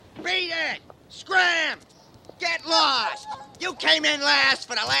Beat it! Scram! Get lost! You came in last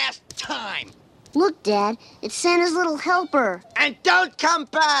for the last time! Look, Dad, it's Santa's little helper. And don't come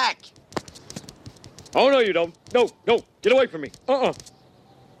back! Oh, no, you don't. No, get away from me.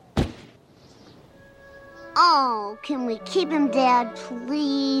 Oh, can we keep him, Dad,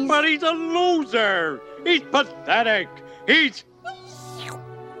 please? But he's a loser. He's pathetic. He's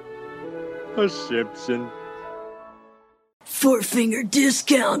a Simpson. Four-finger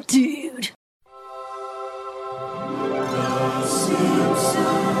discount, dude.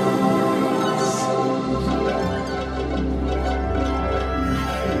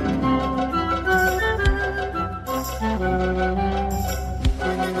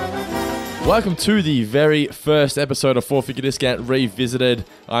 Welcome to the very first episode of Four Figure Discount Revisited.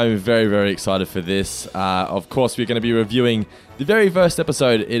 I'm very, very excited for this. Of course, we're going to be reviewing the very first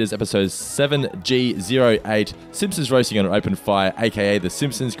episode. It is episode 7G08, Simpsons Roasting on an Open Fire, aka the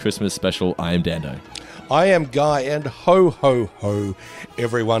Simpsons Christmas Special. I am Dando. I am Guy, and ho, ho, ho,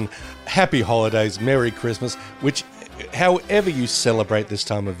 everyone. Happy holidays, Merry Christmas, which, however you celebrate this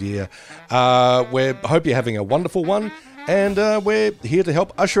time of year, we hope you're having a wonderful one. And we're here to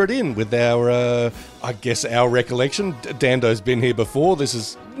help usher it in with our, our recollection. Dando's been here before. This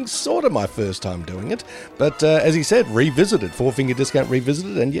is sort of my first time doing it. But as he said, revisited. Four Finger Discount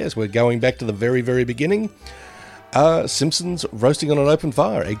Revisited. And yes, we're going back to the very, very beginning. Simpsons Roasting on an Open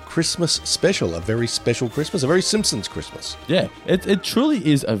Fire. A Christmas special. A very special Christmas. A very Simpsons Christmas. Yeah, it truly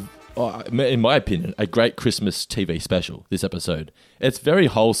is, in my opinion, a great Christmas TV special, this episode. It's very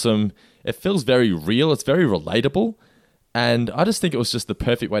wholesome. It feels very real. It's very relatable. And I just think it was just the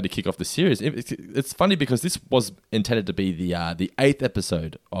perfect way to kick off the series. It's funny because this was intended to be the 8th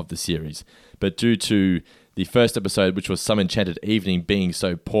episode of the series, but due to the first episode, which was Some Enchanted Evening, being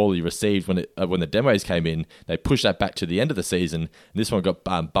so poorly received when the demos came in, they pushed that back to the end of the season. And this one got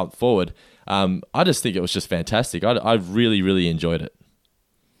bumped forward. I just think it was just fantastic. I really, really enjoyed it.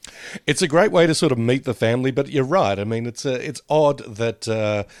 It's a great way to sort of meet the family, but you're right. I mean, it's odd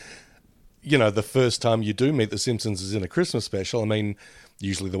that. The first time you do meet the Simpsons is in a Christmas special. I mean,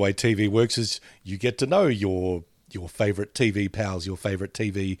 usually the way TV works is you get to know your favourite TV pals, your favourite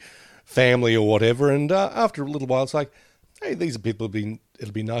TV family or whatever, and after a little while it's like, hey, these are people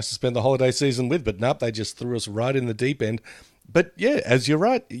it'll be nice to spend the holiday season with, but nope, they just threw us right in the deep end. But yeah, as you're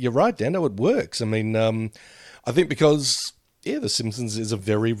right, Dano, it works. I mean, I think because, the Simpsons is a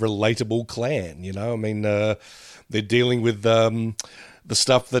very relatable clan, I mean, they're dealing with... the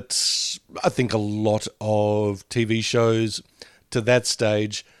stuff that I think a lot of TV shows to that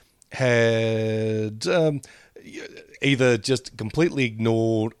stage had either just completely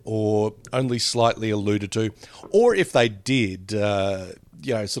ignored or only slightly alluded to. Or if they did, sort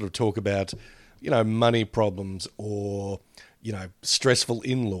of talk about, money problems or, stressful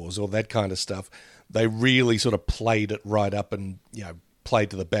in-laws or that kind of stuff, they really sort of played it right up and, played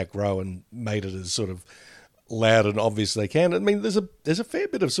to the back row and made it as sort of loud and obvious they can. I mean, there's a fair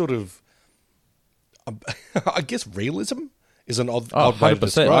bit of sort of, I guess, realism is an odd way to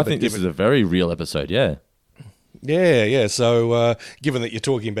describe it. I think this is a very real episode, yeah. Yeah. So, given that you're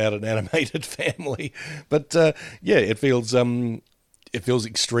talking about an animated family, but it feels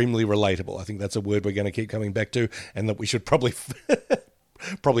extremely relatable. I think that's a word we're going to keep coming back to, and that we should probably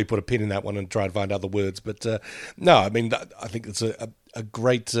put a pin in that one and try and find other words. But no, I mean, I think it's a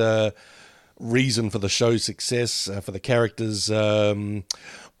great. Reason for the show's success, for the characters'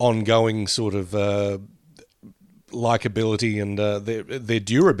 ongoing sort of likability and their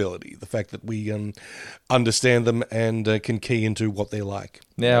durability, the fact that we understand them and can key into what they're like.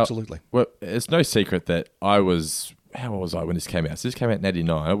 Now, absolutely. Well, it's no secret that how old was I when this came out? So this came out in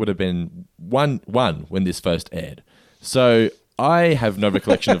 1989. I would have been one when this first aired. So I have no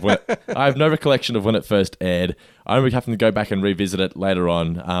recollection of when it first aired. I remember having to go back and revisit it later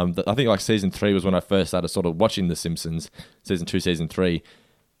on. I think like season 3 was when I first started sort of watching The Simpsons. Season 2, season 3.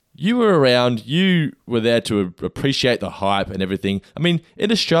 You were around. You were there to appreciate the hype and everything. I mean,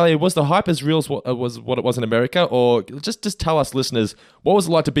 in Australia, was the hype as real as what it was in America? Or just tell us, listeners, what was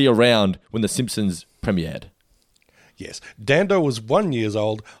it like to be around when The Simpsons premiered? Yes, Dando was 1 year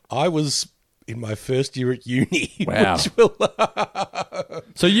old. I was in my first year at uni. Wow. So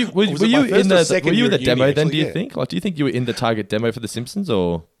were you in the demo uni, then, do you think? Like, do you think you were in the target demo for The Simpsons,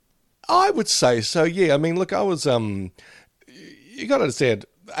 or? I would say so, yeah. I mean, look, I was, you got to understand,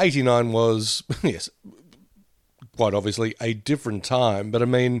 89 was, yes, quite obviously a different time, but I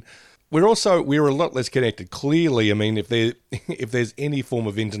mean, we're a lot less connected. Clearly, I mean, if there's any form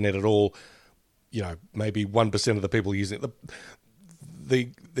of internet at all, maybe 1% of the people using it,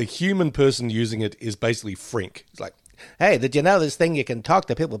 the human person using it is basically Frink. It's like, hey, did you know this thing you can talk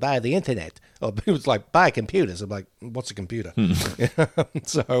to people via the internet? Or it was like, buy computers. I'm like, what's a computer?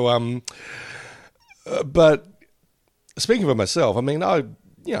 So, but speaking for myself, I mean, I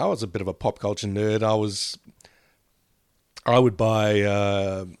was a bit of a pop culture nerd. I would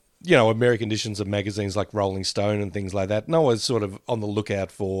buy, American editions of magazines like Rolling Stone and things like that. And I was sort of on the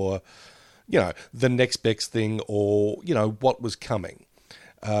lookout for, the next best thing or, what was coming.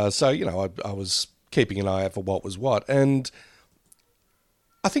 So, I was keeping an eye out for what was what. And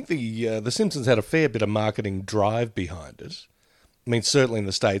I think the Simpsons had a fair bit of marketing drive behind it. I mean, certainly in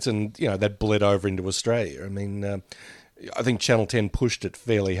the States, and, that bled over into Australia. I mean, I think Channel 10 pushed it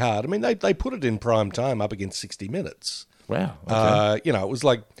fairly hard. I mean, they put it in prime time up against 60 Minutes. Wow. Okay. It was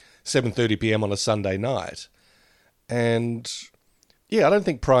like 7:30 p.m. on a Sunday night. And, I don't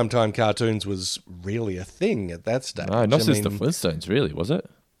think primetime cartoons was really a thing at that stage. No, not since the Flintstones, really, was it?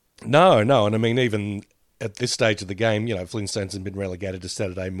 No. And I mean, even at this stage of the game, Flintstones have been relegated to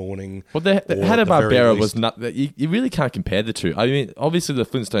Saturday morning. Well, the Hanna-Barbera was not... You really can't compare the two. I mean, obviously the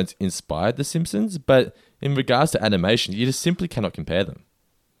Flintstones inspired the Simpsons, but in regards to animation, you just simply cannot compare them.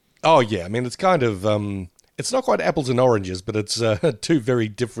 Oh, yeah. I mean, it's kind of... it's not quite apples and oranges, but it's two very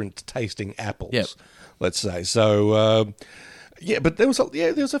different tasting apples, let's say. So... but there was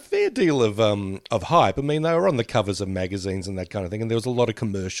a fair deal of hype. I mean, they were on the covers of magazines and that kind of thing, and there was a lot of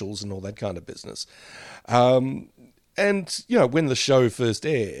commercials and all that kind of business. And when the show first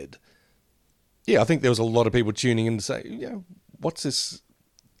aired, I think there was a lot of people tuning in to say, what's this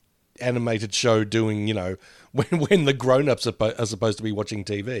animated show doing? When the grown-ups are supposed to be watching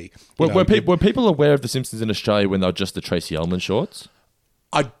TV. Were people aware of The Simpsons in Australia when they were just the Tracy Ullman shorts?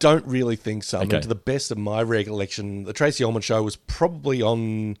 I don't really think so. Okay. I mean, to the best of my recollection, the Tracy Ullman show was probably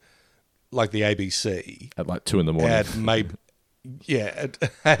on, like, the ABC. At like 2 in the morning.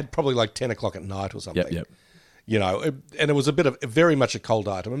 At probably like 10 o'clock at night or something. Yep. And it was very much a cold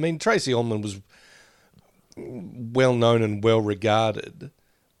item. I mean, Tracy Ullman was well known and well regarded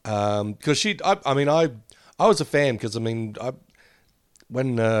because I was a fan because, I mean,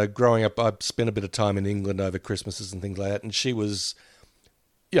 when growing up, I spent a bit of time in England over Christmases and things like that, and she was...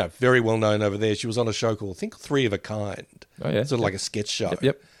 very well known over there. She was on a show called, I think, Three of a Kind. Oh, yeah. Sort of like a sketch show.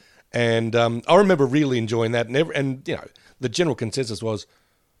 Yep. And I remember really enjoying that. And the general consensus was,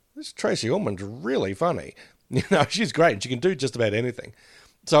 this Tracy Ullman's really funny. She's great and she can do just about anything.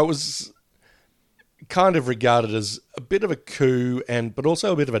 So it was kind of regarded as a bit of a coup, but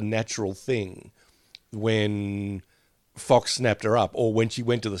also a bit of a natural thing when Fox snapped her up or when she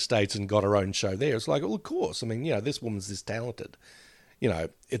went to the States and got her own show there. It's like, well, of course. I mean, this woman's this talented.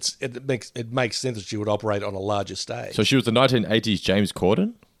 It makes sense that she would operate on a larger stage. So she was the 1980s James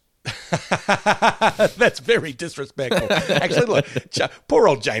Corden? That's very disrespectful. Actually, look, poor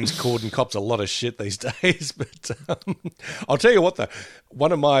old James Corden cops a lot of shit these days. But I'll tell you what, though,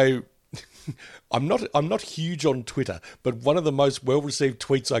 one of my... I'm not huge on Twitter, but one of the most well-received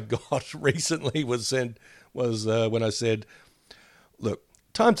tweets I got recently was when I said, look,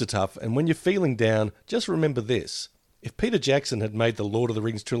 times are tough, and when you're feeling down, just remember this. If Peter Jackson had made the Lord of the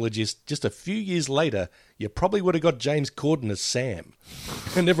Rings trilogy just a few years later, you probably would have got James Corden as Sam.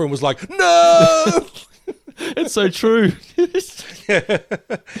 And everyone was like, no! It's so true.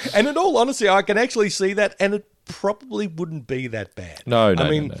 And in all honesty, I can actually see that, and it probably wouldn't be that bad. No.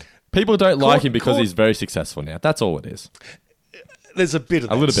 People don't like him because he's very successful now. That's all it is. There's a bit of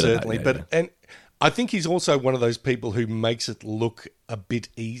that, little bit certainly. of that, and I think he's also one of those people who makes it look a bit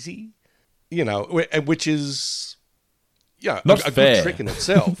easy, which is... not a fair. Good trick in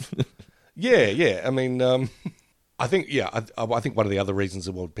itself. Yeah. I mean, I think one of the other reasons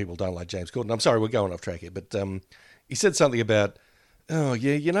that people don't like James Corden. I'm sorry, we're going off track here, but he said something about,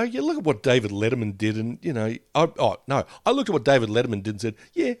 you look at what David Letterman did, and I looked at what David Letterman did and said,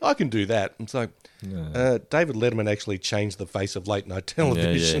 yeah, I can do that. And so, David Letterman actually changed the face of late night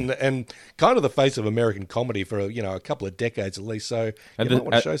television and kind of the face of American comedy for a couple of decades at least. So, you might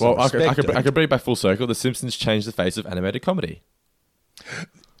want to show some respect. I could bring it back full circle. The Simpsons changed the face of animated comedy.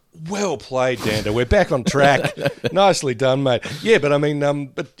 Well played, Danda. We're back on track. Nicely done, mate. Yeah, but I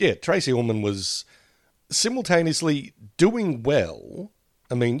mean, Tracy Ullman was simultaneously doing well.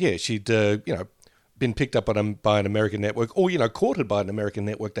 I mean, she'd been picked up by an American network, or courted by an American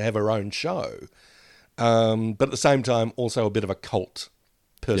network to have her own show. But at the same time, also a bit of a cult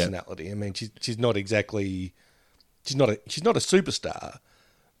personality. Yeah. I mean, she's not exactly she's not a superstar.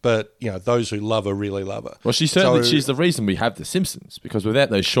 But, those who love her really love her. Well, she's the reason we have The Simpsons, because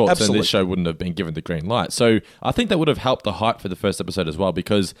without those shorts, then this show wouldn't have been given the green light. So I think that would have helped the hype for the first episode as well,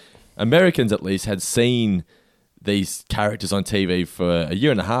 because Americans, at least, had seen these characters on TV for a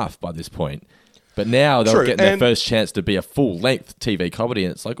year and a half by this point. But now they're True, getting their and- first chance to be a full-length TV comedy,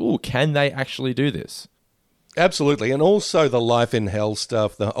 and it's like, oh, can they actually do this? Absolutely, and also the Life in Hell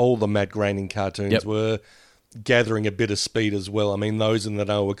stuff, all the Matt Groening cartoons Yep. were gathering a bit of speed as well. I mean, those in the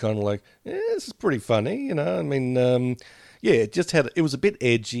know were kind of like, this is pretty funny, you know. I mean, it was a bit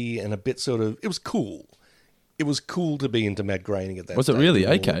edgy and a bit sort of, it was cool. It was cool to be into Matt Groening at that Was it stage, really? you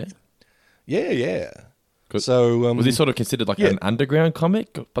know. Okay. Yeah. Good. So Was he sort of considered like yeah. an underground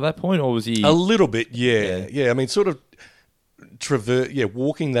comic by that point, or was he? a little bit, yeah. I mean, sort of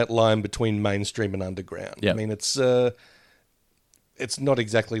walking that line between mainstream and underground. Yeah. I mean, it's not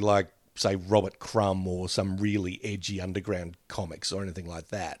exactly like, say, Robert Crumb or some really edgy underground comics or anything like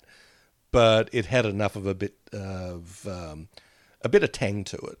that, but it had enough of a bit of tang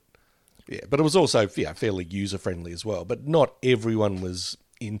to it. Yeah, but it was also fairly user friendly as well. But not everyone was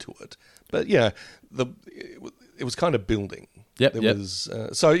into it. But yeah, it was kind of building. Yep, There yep. was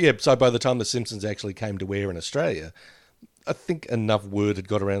so by the time The Simpsons actually came to air in Australia, I think enough word had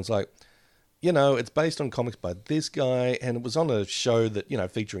got around. It's like, you know, it's based on comics by this guy, and it was on a show that, you know,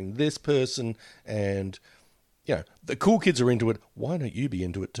 featuring this person, and, you know, the cool kids are into it. Why don't you be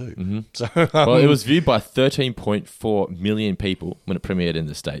into it too? Mm-hmm. So, Well, it was viewed by 13.4 million people when it premiered in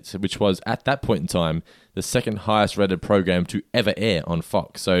the States, which was, at that point in time, the second highest rated program to ever air on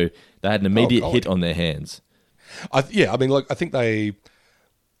Fox. So they had an immediate hit on their hands. I think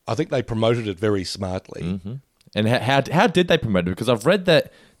they promoted it very smartly. Mm-hmm. And how did they promote it? Because I've read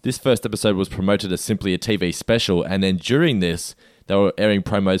that this first episode was promoted as simply a TV special, and then during this, they were airing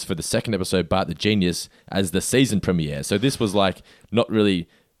promos for the second episode, Bart the Genius, as the season premiere. So this was like not really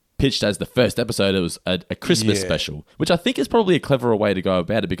pitched as the first episode. It was a Christmas special, which I think is probably a cleverer way to go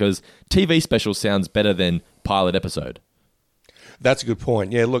about it, because TV special sounds better than pilot episode. That's a good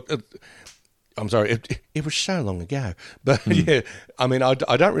point. Yeah, look, I'm sorry, it was so long ago. But yeah, I mean, I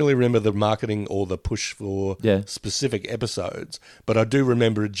don't really remember the marketing or the push for specific episodes, but I do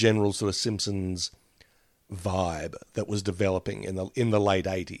remember a general sort of Simpsons vibe that was developing in the late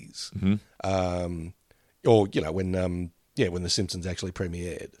 80s. Or, you know, when the Simpsons actually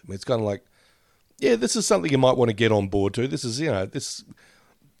premiered. I mean, it's kind of like, yeah, this is something you might want to get on board to. This is, you know, this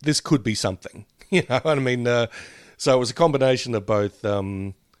could be something. You know what I mean? So it was a combination of both,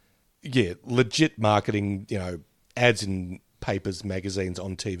 legit marketing, you know, ads in papers, magazines,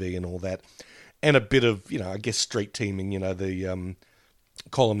 on TV and all that, and a bit of, you know, I guess street teaming, you know, the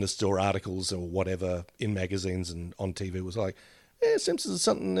columnists or articles or whatever in magazines and on TV was like, yeah, Simpsons is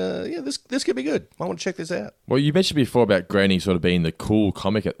something, this could be good. I want to check this out. Well, you mentioned before about Groening sort of being the cool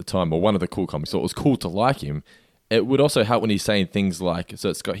comic at the time, or one of the cool comics, so it was cool to like him. It would also help when he's saying things like, so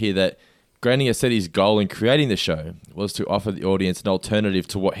it's got here that Groening has said his goal in creating the show was to offer the audience an alternative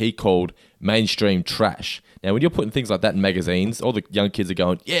to what he called mainstream trash. Now, when you're putting things like that in magazines, all the young kids are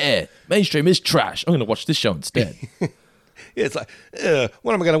going, yeah, mainstream is trash. I'm going to watch this show instead. Yeah, it's like,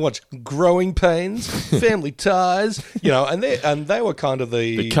 what am I going to watch? Growing Pains, Family Ties, you know, and they were kind of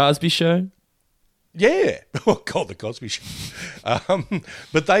The Cosby Show? Yeah. Oh, God, The Cosby Show.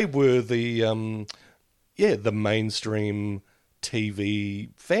 But they were the mainstream TV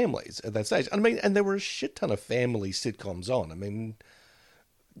families at that stage. I mean, and there were a shit ton of family sitcoms on. I mean,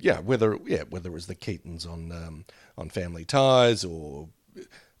 whether it was the Keatons on Family Ties, or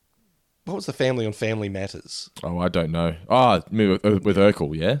what was the family on Family Matters? Oh, I don't know. Oh, with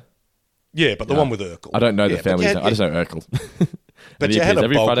Urkel, yeah? Yeah, but the one with Urkel. I don't know the family. I just know Urkel. But he you had a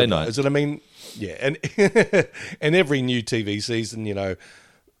every bulk Friday of night. those. And I mean, yeah, and and every new TV season, you know,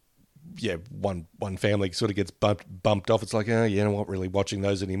 one family sort of gets bumped off. It's like, oh, you know, not really watching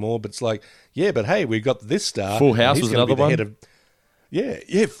those anymore. But it's like, yeah, but hey, we've got this star. Full House he's was gonna be another the one. head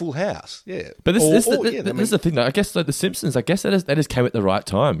of, Full House. Yeah, But this is the thing, though. I guess like The Simpsons, I guess that just came at the right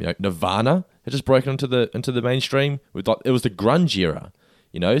time. You know, Nirvana had just broken into the mainstream with like, it was the grunge era,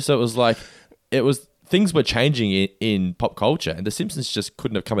 you know. So it was like things were changing in pop culture, and The Simpsons just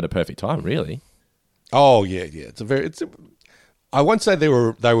couldn't have come at a perfect time, really. Oh yeah. I won't say they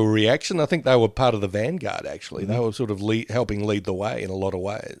were reaction. I think they were part of the vanguard. Actually, they were sort of helping lead the way in a lot of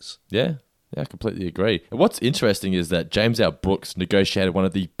ways. Yeah, I completely agree. And what's interesting is that James L. Brooks negotiated one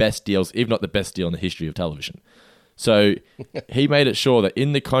of the best deals, if not the best deal in the history of television. So he made it sure that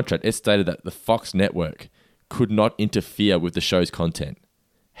in the contract, it stated that the Fox network could not interfere with the show's content.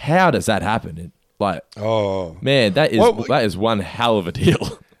 How does that happen? Man, that is one hell of a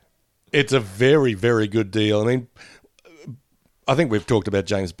deal. It's a very, very good deal. I mean, I think we've talked about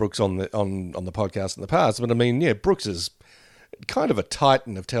James Brooks on the podcast in the past, but I mean, yeah, Brooks is kind of a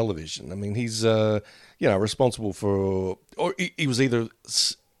titan of television. I mean, he's responsible for, or he was either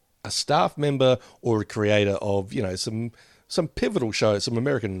a staff member or a creator of, you know, some some pivotal shows, some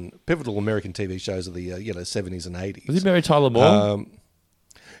pivotal American TV shows of the 70s and 80s. Was he Mary Tyler Moore?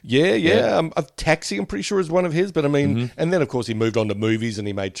 Yeah. Taxi, I'm pretty sure, is one of his. But I mean, and then of course he moved on to movies, and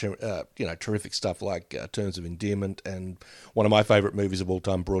he made terrific stuff like Terms of Endearment and one of my favourite movies of all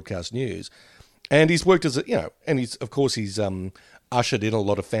time, Broadcast News. And he's worked as and he's ushered in a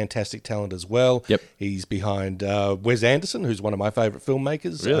lot of fantastic talent as well. Yep. He's behind Wes Anderson, who's one of my favourite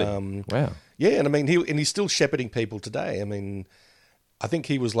filmmakers. Really? Wow. Yeah, and I mean he's still shepherding people today. I mean, I think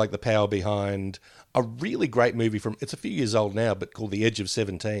he was like the power behind a really great movie it's a few years old now, but called The Edge of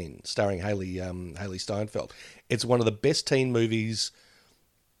 17, starring Haley Steinfeld. It's one of the best teen movies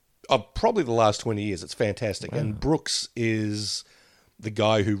of probably the last 20 years. It's fantastic. Wow. And Brooks is the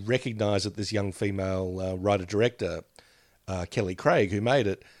guy who recognised that this young female writer-director, Kelly Craig, who made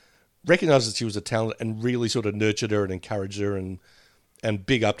it, recognised that she was a talent and really sort of nurtured her and encouraged her and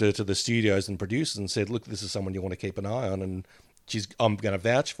big upped her to the studios and producers and said, look, this is someone you want to keep an eye on, and I'm going to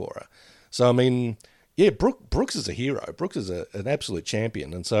vouch for her. So, I mean, yeah, Brooks is a hero. Brooks is an absolute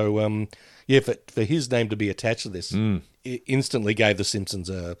champion. And so, for his name to be attached to this, it instantly gave The Simpsons,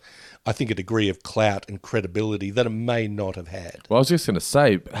 I think, a degree of clout and credibility that it may not have had. Well, I was just going to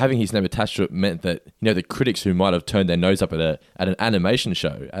say, having his name attached to it meant that, the critics who might have turned their nose up at an animation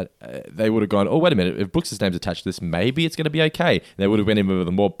show, they would have gone, oh, wait a minute, if Brooks' name's attached to this, maybe it's going to be okay. And they would have went in with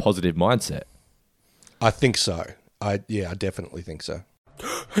a more positive mindset. I think so. I definitely think so.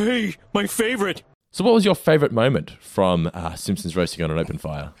 Hey, my favorite. So what was your favourite moment from Simpsons Roasting on an Open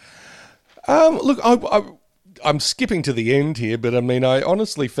Fire? Look, I'm skipping to the end here, but I mean, I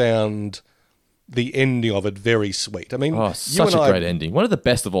honestly found the ending of it very sweet. I mean, such a great ending. One of the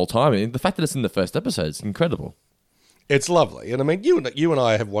best of all time. I mean, the fact that it's in the first episode is incredible. It's lovely. And I mean, you and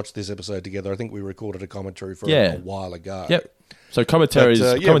I have watched this episode together. I think we recorded a commentary for it a while ago. Yep. So commentaries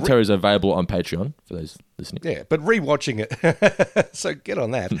are available on Patreon for those listening. Yeah, but rewatching it, so get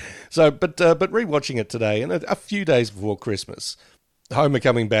on that. But rewatching it today, and a few days before Christmas, Homer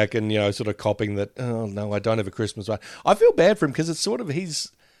coming back and sort of copping that, oh no, I don't have a Christmas one. I feel bad for him because it's sort of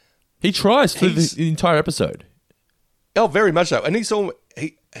he tries through the entire episode. Oh, very much so, and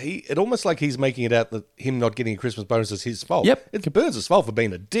it almost like he's making it out that him not getting a Christmas bonus is his fault. Yep, it's Burns' fault for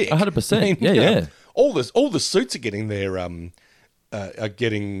being a dick. 100%. Yeah. All the suits are getting their are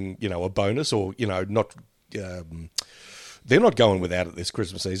getting a bonus, or not. They're not going without it this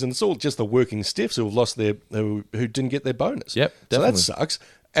Christmas season. It's all just the working stiffs who have lost who didn't get their bonus. Yep, definitely. So that sucks.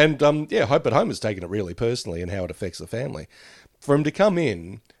 And Homer's taken it really personally and how it affects the family. For him to come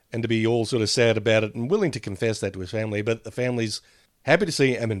in and to be all sort of sad about it and willing to confess that to his family, but the family's happy to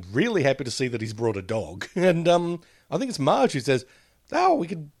see him and really happy to see that he's brought a dog. And I think it's Marge who says, "Oh, we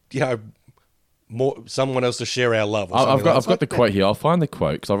could, someone else to share our love." I've got the quote here. I'll find the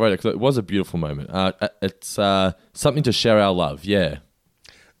quote because I wrote it because it was a beautiful moment. It's something to share our love. Yeah.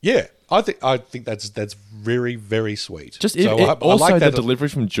 Yeah, I think that's very, very sweet. I like the delivery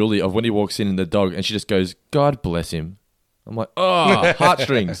from Julie of when he walks in and the dog, and she just goes, "God bless him." I'm like, oh,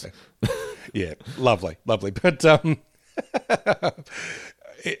 heartstrings. Yeah, lovely. But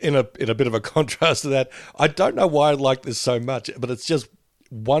in a bit of a contrast to that, I don't know why I like this so much, but it's just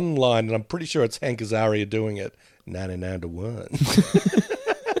one line, and I'm pretty sure it's Hank Azaria doing it. 99 to 1.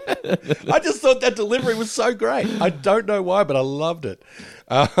 I just thought that delivery was so great. I don't know why, but I loved it.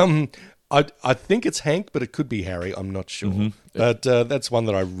 I think it's Hank, but it could be Harry. I'm not sure. Mm-hmm. But that's one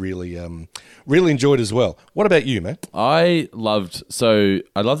that I really enjoyed as well. What about you, Matt? I loved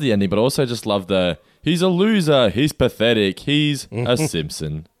the ending, but also just loved he's a loser, he's pathetic, he's a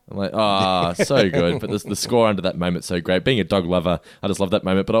Simpson. I'm like, so good. But the score under that moment so great. Being a dog lover, I just love that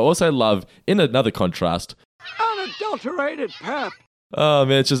moment. But I also love, in another contrast, unadulterated pep. Oh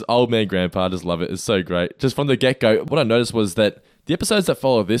man, it's just old man grandpa. I just love it. It's so great. Just from the get-go, what I noticed was that the episodes that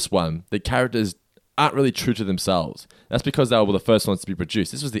follow this one, the characters aren't really true to themselves. That's because they were the first ones to be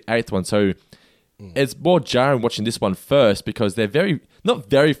produced. This was the 8th one, so it's more jarring watching this one first because they're not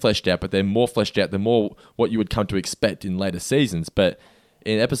very fleshed out, but they're more fleshed out. They're more what you would come to expect in later seasons. But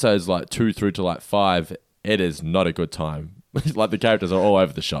in episodes like 2 through to like 5, it is not a good time. Like the characters are all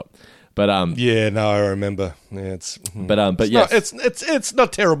over the shop. But I remember. Yeah, it's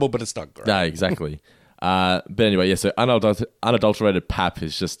not terrible, but it's not great. No, exactly. But anyway, so unadulterated pap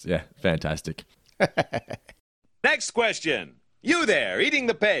is just fantastic. Next question. You there, eating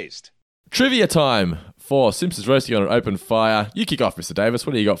the paste. Trivia time for Simpsons Roasting on an Open Fire. You kick off, Mr. Davis.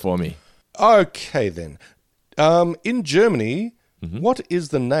 What do you got for me? Okay, then. In Germany, what is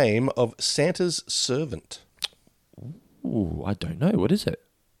the name of Santa's servant? Ooh, I don't know. What is it?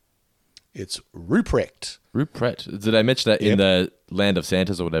 It's Ruprecht. Ruprecht. Did I mention that in the Land of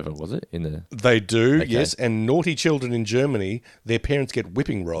Santas or whatever, was it? In the They do, Okay. yes. And naughty children in Germany, their parents get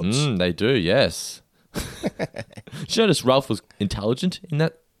whipping rods. They do, yes. Did you notice Ralph was intelligent in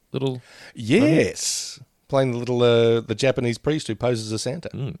that little... Yes. Playing the little the Japanese priest who poses as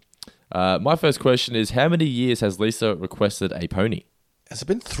Santa. my first question is, how many years has Lisa requested a pony? Has it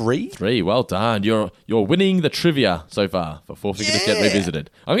been 3? 3. Well done. You're winning the trivia so far for Four Fingers Get Revisited.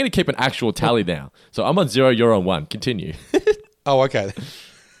 I'm going to keep an actual tally now. So I'm on 0, you're on 1. Continue. Oh, okay.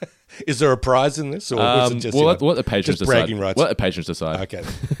 Is there a prize in this? Or was it just, we'll let the patrons just decide. bragging rights? We'll let the patrons decide. Okay.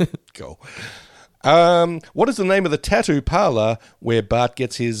 Cool. What is the name of the tattoo parlor where Bart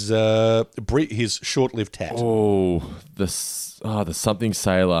gets his short-lived tat? Oh, the something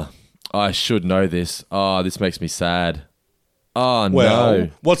sailor. I should know this. Oh, this makes me sad. Oh, Well, no.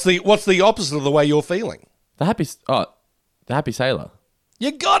 what's the opposite of the way you're feeling? The happy sailor.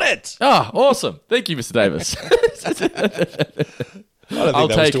 You got it. Oh, awesome. Thank you, Mr. Davis. I don't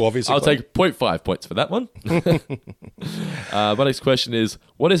think that was too obvious. I'll take 0.5 points for that one. My next question is,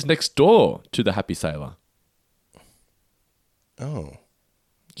 what is next door to the happy sailor? Oh.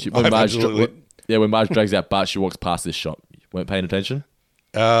 When I've Marge, absolutely- when Marge drags out Bart, she walks past this shop. You weren't paying attention?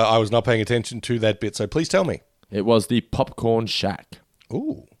 I was not paying attention to that bit, so please tell me. It was the Popcorn Shack.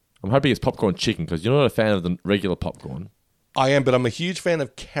 Ooh. I'm hoping it's popcorn chicken because you're not a fan of the regular popcorn. I am, but I'm a huge fan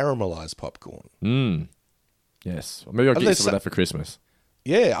of caramelized popcorn. Yes. Maybe I'll get you Unless- some of that for Christmas.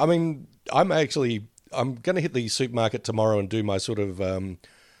 Yeah, I mean, I'm going to hit the supermarket tomorrow and do my sort of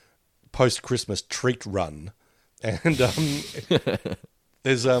post-Christmas treat run. And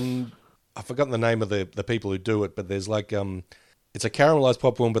there's, I've forgotten the name of the people who do it, but there's like, it's a caramelized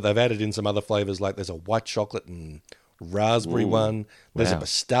popcorn, but they've added in some other flavors. Like there's a white chocolate and raspberry one. There's a wow.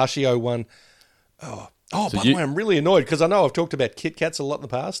 pistachio one. Oh, So by the way, I'm really annoyed because I know I've talked about Kit Kats a lot in the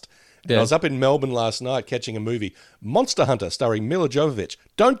past. And Yeah. I was up in Melbourne last night catching a movie, Monster Hunter, starring Mila Jovovich.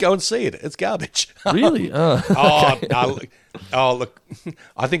 Don't go and see it; it's garbage. Really? Look,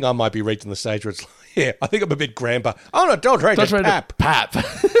 I think I might be reaching the stage where it's like, yeah, I think I'm a bit grandpa. Oh no, don't drink it, pap. Pap.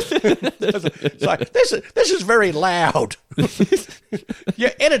 It's like this is very loud. You're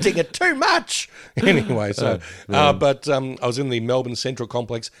editing it too much. Anyway, so I was in the Melbourne Central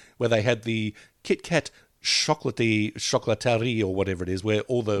Complex where they had the Kit Kat chocolaterie or whatever it is, where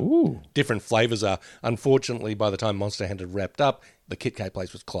all the different flavors are. Unfortunately, by the time Monster Hunter wrapped up, the Kit Kat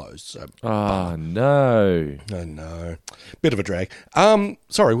place was closed. So, Oh, no. oh no, bit of a drag.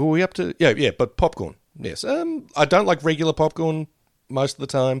 Sorry, were we up to? Yeah, but popcorn. Yes. I don't like regular popcorn most of the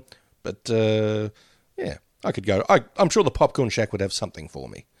time, but yeah, I could go. I'm sure the Popcorn Shack would have something for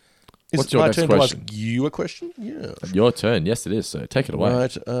me. Is What's it your my next turn question? to ask you a question? Yeah. Your turn. Yes, it is, sir. Take it away.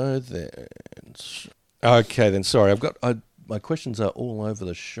 Right. Then. Okay, then. Sorry, my questions are all over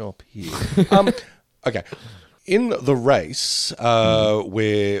the shop here. Okay. In the race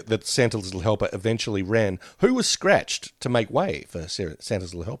where that Santa's Little Helper eventually ran, who was scratched to make way for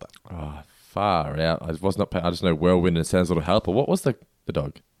Santa's Little Helper? Oh, far out. I was not paying. I just know Whirlwind and Santa's Little Helper. What was the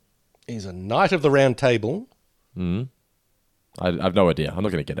dog? He's a Knight of the Round Table. I've no idea. I'm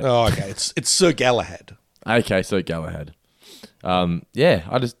not going to get it. Oh, okay. It's Sir Galahad. Okay, so Galahad.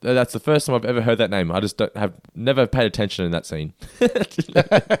 Yeah, that's the first time I've ever heard that name. I just never paid attention in that scene.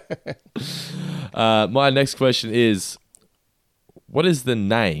 My next question is, what is the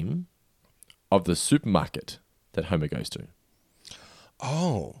name of the supermarket that Homer goes to?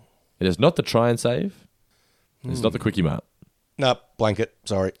 Oh. It is not the Try and Save. It's not the Quickie Mart. No, blanket.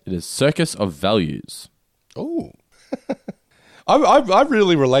 Sorry. It is Circus of Values. Oh. I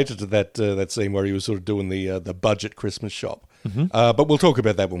really related to that scene where he was sort of doing the budget Christmas shop. But we'll talk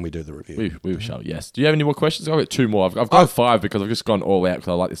about that when we do the review. We shall, yes. Do you have any more questions? I've got 2 more. I've gone 5 because I've just gone all out because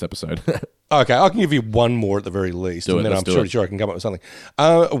I like this episode. Okay, I can give you one more at the very least, Do and it, then let's I'm do it. sure I can come up with something.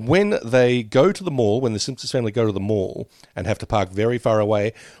 When they go to the mall, when the Simpsons family go to the mall and have to park very far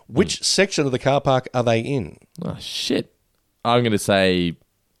away, which section of the car park are they in? Oh, shit. I'm going to say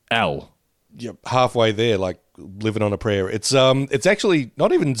L. You're halfway there, like living on a prayer. It's actually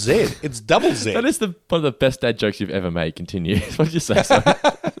not even Z. It's double Z. That is one of the best dad jokes you've ever made. Continue. What did you say?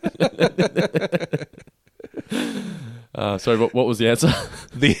 Sorry, what was the answer?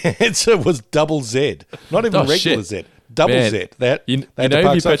 The answer was double Z, not even Oh, regular shit. Z. Double Man, Z. You they had to know, if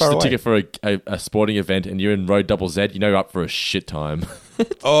park you so purchase far a away. ticket for a sporting event and you're in row double Z, you know you're up for a shit time.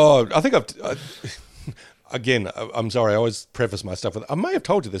 Oh, I think again, I'm sorry, I always preface my stuff with, I may have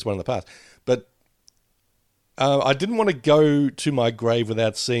told you this one in the past, but I didn't want to go to my grave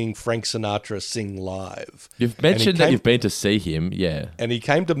without seeing Frank Sinatra sing live. You've mentioned that you've been to see him, yeah. And he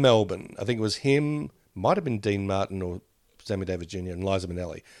came to Melbourne. I think it was him, might have been Dean Martin or Sammy Davis Jr. and Liza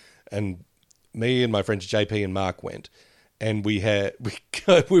Minnelli. and me and my friends JP and Mark went, and we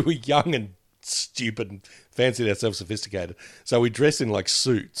were young and stupid and fancied ourselves sophisticated. So we dressed in like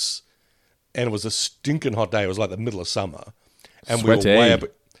suits, and it was a stinking hot day. It was like the middle of summer, and we were way up.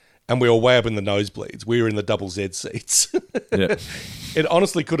 And we were way up in the nosebleeds. We were in the double Z seats. Yeah. It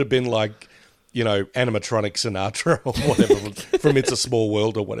honestly could have been like, animatronic Sinatra or whatever from It's a Small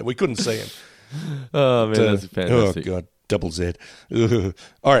World or whatever. We couldn't see him. Oh, man, that's fantastic. Oh, God, double Z. Ugh.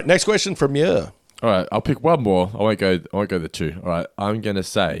 All right, next question from you. All right, I'll pick one more. I won't go the two. All right, I'm going to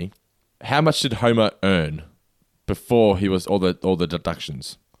say, how much did Homer earn before he was all the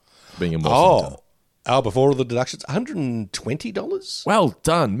deductions being a Mall Center? Before all the deductions, $120? Well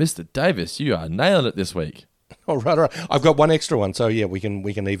done, Mr. Davis. You are nailing it this week. All right. I've got one extra one, so yeah, we can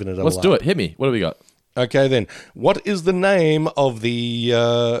even it all Let's up. do it. Hit me. What do we got? Okay, then. What is the name of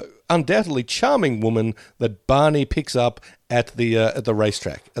the undoubtedly charming woman that Barney picks up at the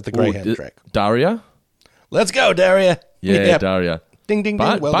racetrack, at the Greyhound track? Daria? Let's go, Daria. Yeah, Yep. Daria. Ding, ding,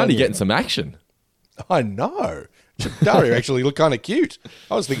 ding. Well Barney done, getting some action. I know. Daria actually looked kind of cute.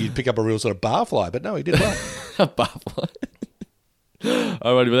 I was thinking he'd pick up a real sort of barfly, but no, he did not. Barfly. Alrighty,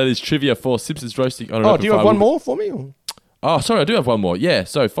 well, that is trivia for Simpsons Roasting on an Oh, Open do you have Fire. one more for me? Oh, sorry, I do have one more. Yeah,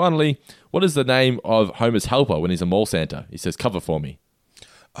 so finally, what is the name of Homer's helper when he's a mall Santa? He says, cover for me.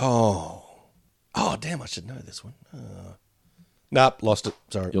 Oh, damn, I should know this one. Nope, lost it.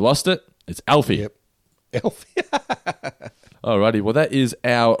 Sorry. You lost it? It's Alfie. Yep. Elfie. Alrighty, well, that is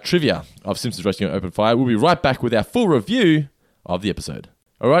our trivia of Simpsons Roasting on Open Fire. We'll be right back with our full review of the episode.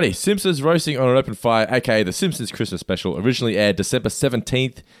 Alrighty, Simpsons Roasting on an Open Fire, aka the Simpsons Christmas Special, originally aired December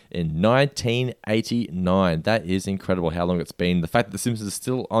 17th in 1989. That is incredible how long it's been. The fact that the Simpsons is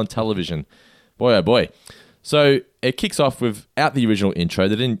still on television. Boy, oh boy. So it kicks off without the original intro.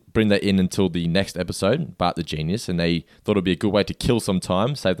 They didn't bring that in until the next episode, Bart the Genius, and they thought it'd be a good way to kill some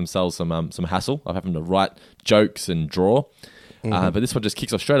time, save themselves some hassle of having to write jokes and draw. But this one just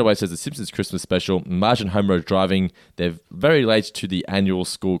kicks off straight away. It says the Simpsons Christmas Special. Marge and Homer are driving. They're very late to the annual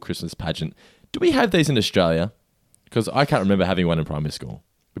school Christmas pageant. Do we have these in Australia? Because I can't remember having one in primary school.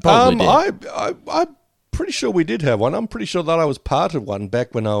 We probably did. I'm pretty sure we did have one. I'm pretty sure that I was part of one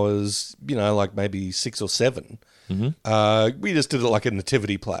back when I was, like maybe 6 or 7. Mm-hmm. We just did it like a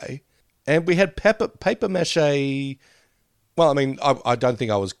nativity play. And we had paper mache. Well, I mean, I don't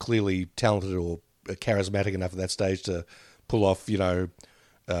think I was clearly talented or charismatic enough at that stage to pull off,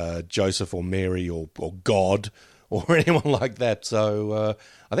 Joseph or Mary or God or anyone like that. So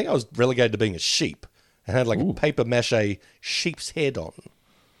I think I was relegated to being a sheep and had like a paper mache sheep's head on.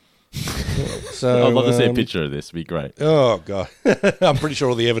 So I'd love to see a picture of this. It'd be great. Oh, God. I'm pretty sure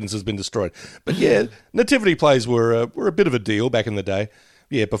all the evidence has been destroyed. But yeah, nativity plays were a bit of a deal back in the day.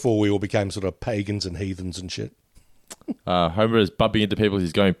 Yeah, before we all became sort of pagans and heathens and shit. Homer is bumping into people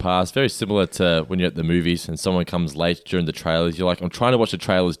he's going past. Very similar to when you're at the movies and someone comes late during the trailers. You're like, I'm trying to watch the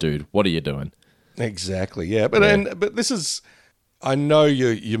trailers, dude. What are you doing? Exactly, yeah. But this is... I know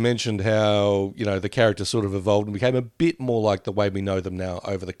you mentioned how, the character sort of evolved and became a bit more like the way we know them now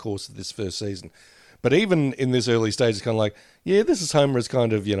over the course of this first season. But even in this early stage, it's kind of like, yeah, this is Homer as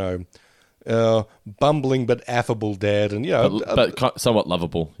kind of, bumbling but affable dad, and but somewhat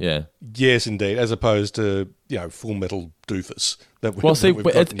lovable, yeah. Yes, indeed, as opposed to Full Metal doofus.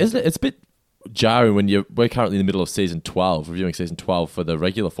 It's a bit jarring when we're currently in the middle of season 12, reviewing season 12 for the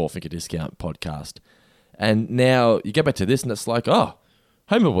regular Four Finger Discount podcast, and now you get back to this, and it's like, oh,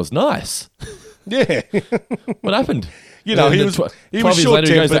 Homer was nice. Yeah, what happened? He was 12 years later,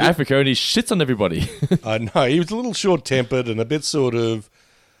 he goes to Africa and he shits on everybody. I know, he was a little short-tempered and a bit sort of,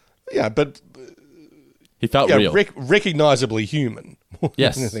 but he felt real, recognizably human.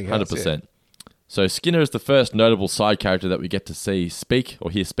 Yes, 100%. Yeah. So Skinner is the first notable side character that we get to see speak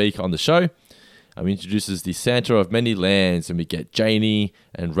or hear speak on the show. He introduces the Santa of many lands, and we get Janie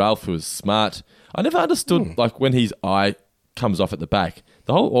and Ralph, who is smart. I never understood, like, when his eye comes off at the back,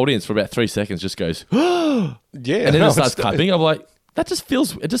 the whole audience for about 3 seconds just goes, yeah, and then it starts clapping. I'm like,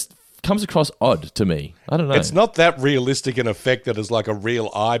 it just comes across odd to me. I don't know. It's not that realistic an effect that is like a real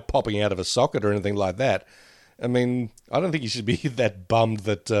eye popping out of a socket or anything like that. I mean, I don't think you should be that bummed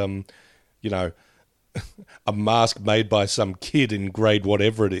that, a mask made by some kid in grade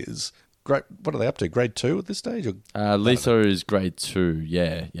whatever it is. What are they up to? Grade 2 at this stage? Lisa is grade 2.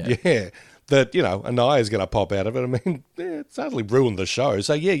 Yeah. Yeah. That, an eye is going to pop out of it. I mean, it's hardly ruined the show.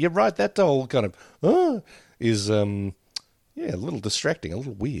 So, yeah, you're right. That whole kind of, is, a little distracting, a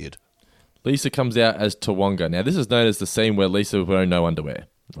little weird. Lisa comes out as Tawonga. Now, this is known as the scene where Lisa was wearing no underwear.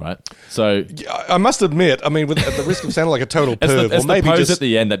 right? So I must admit, I mean, at the risk of sounding like a total perv, it's or maybe the pose just at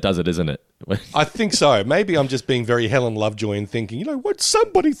the end that does it, isn't it? I think so. Maybe I'm just being very Helen Lovejoy and thinking, would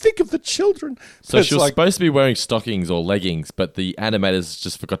somebody think of the children? So It's she was like, supposed to be wearing stockings or leggings, but the animators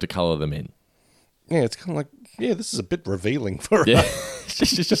just forgot to color them in. yeah, it's kind of like, yeah, this is a bit revealing for Yeah,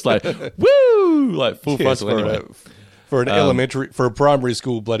 she's just like, woo, like full yes, frontal anyway. for a primary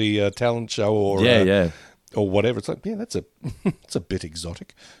school bloody talent show or or whatever. It's like, yeah, that's it's a bit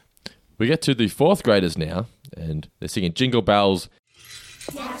exotic. We get to the fourth graders now, and they're singing Jingle Bells.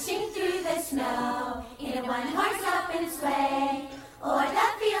 Dashing through the snow in a one-horse open sleigh, o'er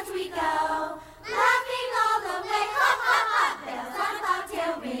the fields we go, laughing all the way. Ha ha ha! Bells on a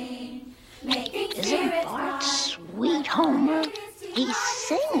bobtail ring, making Isn't spirits Bart bright. sweet, Homer? He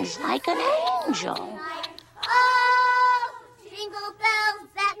sings like an angel. Oh, jingle bells,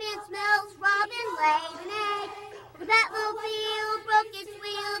 Batman smells, Robin laid an egg. The Batmobile broke its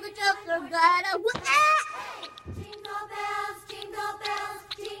wheel, the Joker got a Jingle bells, jingle bells,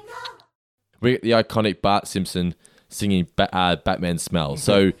 jingle. We get the iconic Bart Simpson singing Batman Smells.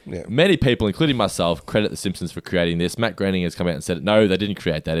 So Yeah. many people, including myself, credit the Simpsons for creating this. Matt Groening has come out and said, no, they didn't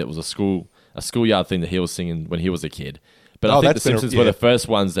create that. It was a schoolyard thing that he was singing when he was a kid. But I think the that's been Simpsons were the first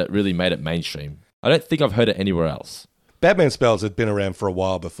ones that really made it mainstream. I don't think I've heard it anywhere else. Batman Spells had been around for a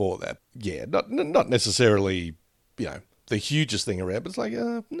while before that. Yeah, not necessarily, the hugest thing around, but it's like,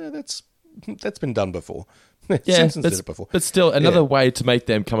 no, that's been done before. Yeah, Simpsons did it before. But still, another Yeah. way to make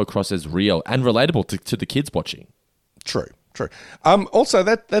them come across as real and relatable to the kids watching. True. Also,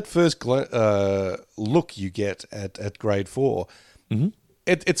 that first look you get at grade 4,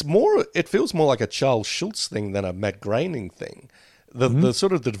 it feels more like a Charles Schultz thing than a Matt Groening thing. The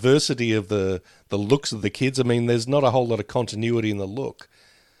sort of diversity of the looks of the kids. I mean, there's not a whole lot of continuity in the look.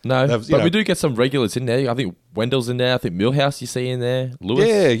 No, They've, but we do get some regulars in there. I think Wendell's in there. I think Milhouse you see in there.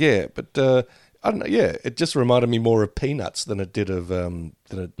 Lewis. Yeah, but I don't know. Yeah, it just reminded me more of Peanuts than it did of than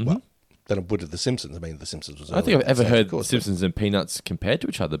it would of The Simpsons. I mean, The Simpsons was. I don't think I've ever heard of course, Simpsons and Peanuts compared to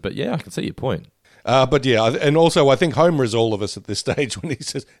each other, but yeah, I can see your point. but yeah, and also I think Homer is all of us at this stage when he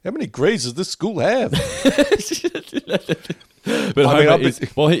says, "How many grades does this school have?" But I mean,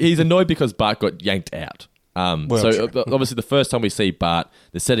 Homer he's annoyed because Bart got yanked out. Obviously the first time we see Bart,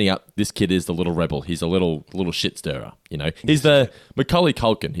 they're setting up this kid is the little rebel. He's a little shit stirrer. He's the Macaulay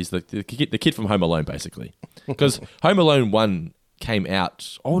Culkin. He's the kid from Home Alone, basically. Because Home Alone 1 came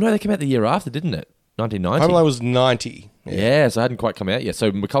out. Oh no, they came out the year after, didn't it? 1990. Home Alone was 90. Yeah, so it hadn't quite come out yet.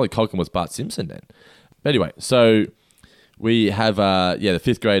 So Macaulay Culkin was Bart Simpson then. But anyway, so we have the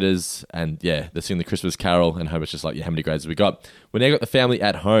fifth graders, and they're singing the Christmas Carol, and Homer's just like, how many grades have we got? We now got the family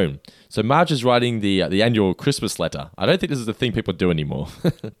at home. So Marge is writing the annual Christmas letter. I don't think this is a thing people do anymore.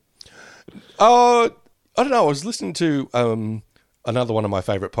 I don't know. I was listening to another one of my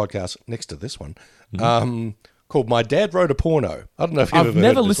favourite podcasts next to this one, called My Dad Wrote a Porno. I don't know if you've ever heard of this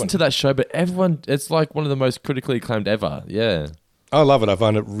never listened to that show, but it's like one of the most critically acclaimed ever. Yeah. I love it. I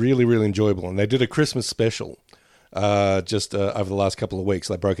find it really, really enjoyable. And they did a Christmas special just over the last couple of weeks.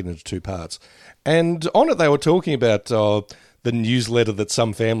 They broke it into 2 parts. And on it, they were talking about the newsletter that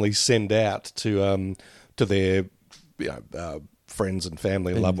some families send out to their friends and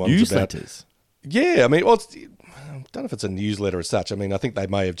family and loved ones. Newsletters? Yeah, I mean, I don't know if it's a newsletter as such. I mean, I think they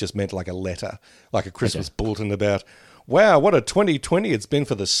may have just meant like a letter, like a Christmas bulletin about, wow, what a 2020 it's been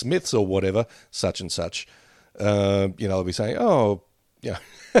for the Smiths or whatever, such and such. They'll be saying,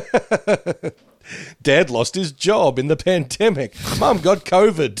 Dad lost his job in the pandemic. Mum got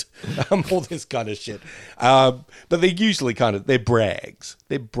COVID. All this kind of shit. But they're usually they're brags.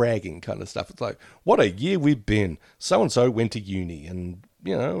 They're bragging kind of stuff. It's like, what a year we've been. So-and-so went to uni and,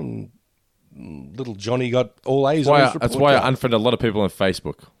 little Johnny got all A's on his report That's why I card. unfriend a lot of people on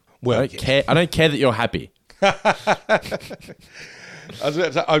Facebook. Well, I don't care that you're happy. I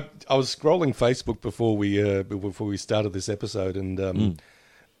was scrolling Facebook before we started this episode, and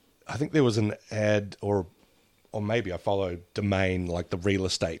I think there was an ad, or maybe I followed Domain, like the real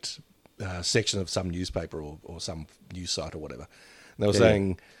estate section of some newspaper or some news site or whatever. And they were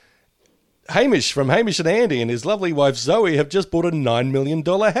saying, Hamish from Hamish and Andy and his lovely wife Zoe have just bought a $9 million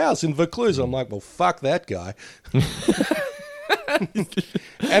house in Vaucluse. I'm like, well, fuck that guy. And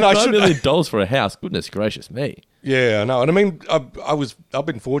 $9 million for a house. Goodness gracious me. Yeah, I know. And I mean, I've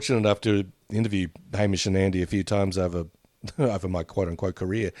been fortunate enough to interview Hamish and Andy a few times over my quote unquote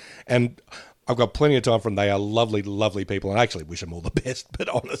career, and I've got plenty of time for them. They are lovely, lovely people, and I actually wish them all the best. But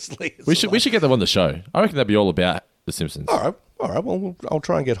honestly, We should get them on the show. I reckon that'd be all about The Simpsons. All right. Well, I'll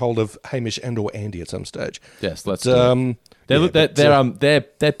try and get hold of Hamish and or Andy at some stage. Yes, let's. But, They're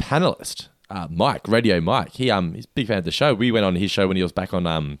panelist. Mike, Radio Mike. He's a big fan of the show. We went on his show when he was back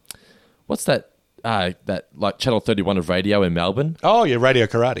on what's that? That like Channel 31 of radio in Melbourne. Oh, yeah, Radio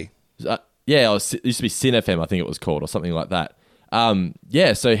Karate. Yeah, it used to be Sin FM, I think it was called, or something like that.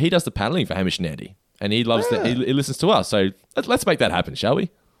 Yeah, so he does the paneling for Hamish and Andy, and he loves that. He listens to us. So let's make that happen, shall we?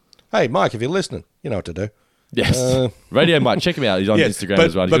 Hey, Mike, if you're listening, you know what to do. Yes, Radio Mike. Check him out. He's on Instagram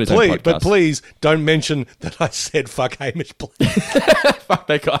as well. He's got his own podcast. But please don't mention that I said fuck Hamish. Please. Fuck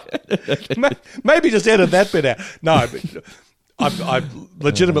that guy. Maybe just edit that bit out. No, but I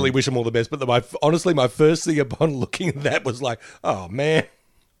legitimately wish him all the best. But honestly, my first thing upon looking at that was like, oh man,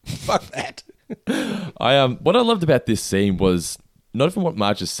 fuck that. What I loved about this scene was not even what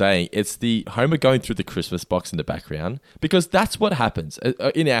Marge is saying. It's the Homer going through the Christmas box in the background, because that's what happens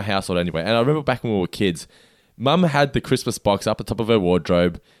in our household anyway. And I remember back when we were kids, Mum had the Christmas box up the top of her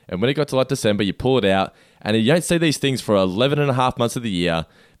wardrobe, and when it got to like December, you pull it out, and you don't see these things for 11 and a half months of the year,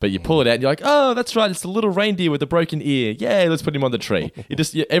 but you pull it out, and you're like, oh, that's right, it's the little reindeer with a broken ear. Yay, let's put him on the tree.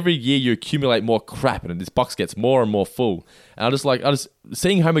 Every year you accumulate more crap, and this box gets more and more full. And I just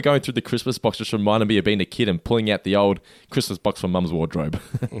seeing Homer going through the Christmas box just reminded me of being a kid and pulling out the old Christmas box from Mum's wardrobe.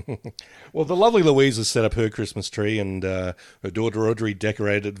 Well, the lovely Louise has set up her Christmas tree, and her daughter Audrey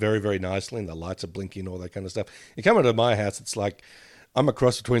decorated it very, very nicely, and the lights are blinking and all that kind of stuff. You come into my house, it's like I'm a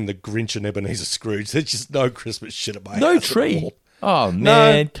cross between the Grinch and Ebenezer Scrooge. There's just no Christmas shit at my house. No tree. Oh,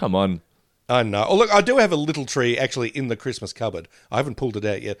 man, come on. I know. Oh, look, I do have a little tree actually in the Christmas cupboard. I haven't pulled it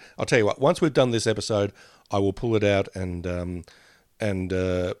out yet. I'll tell you what, once we've done this episode, I will pull it out and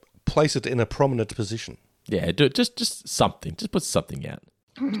place it in a prominent position. Yeah, do it. Just something. Just put something out.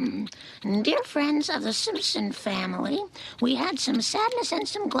 Dear friends of the Simpson family, we had some sadness and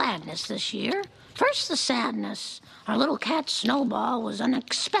some gladness this year. First, the sadness. Our little cat Snowball was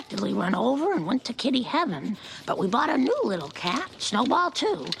unexpectedly run over and went to kitty heaven. But we bought a new little cat, Snowball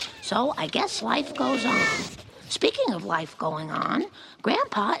too. So I guess life goes on. Speaking of life going on,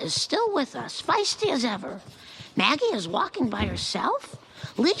 Grandpa is still with us, feisty as ever. Maggie is walking by herself.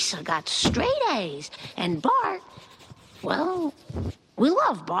 Lisa got straight A's. And Bart, well, we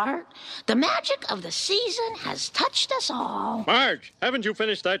love Bart. The magic of the season has touched us all. Marge, haven't you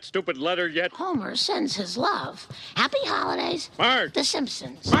finished that stupid letter yet? Homer sends his love. Happy holidays. Marge! The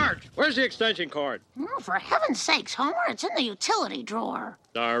Simpsons. Marge, where's the extension cord? Oh, for heaven's sakes, Homer, it's in the utility drawer.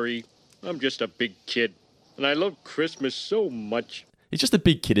 Sorry, I'm just a big kid, and I love Christmas so much. He's just a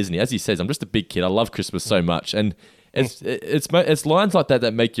big kid, isn't he? As he says, I'm just a big kid. I love Christmas so much. And it's lines like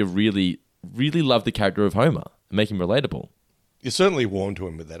that make you really, really love the character of Homer and make him relatable. You're certainly warm to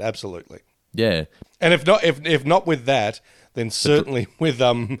him with that, absolutely. Yeah. And if not with that, then certainly with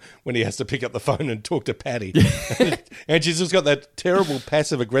when he has to pick up the phone and talk to Patty. And she's just got that terrible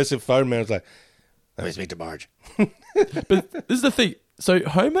passive-aggressive phone man. It's like, let me speak to Marge. But this is the thing. So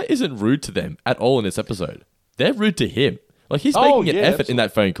Homer isn't rude to them at all in this episode. They're rude to him. Like, he's making an effort in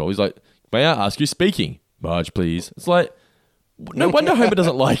that phone call. He's like, may I ask you speaking? Marge, please. It's like, no wonder Homer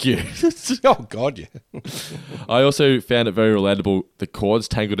doesn't like you. Oh, God, yeah. I also found it very relatable, the cords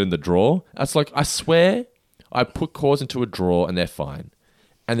tangled in the drawer. It's like, I swear, I put cords into a drawer and they're fine.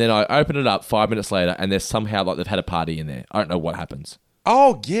 And then I open it up 5 minutes later and they're somehow like they've had a party in there. I don't know what happens.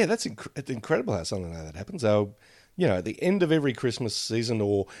 Oh, yeah, it's incredible how something like that happens. So, you know, at the end of every Christmas season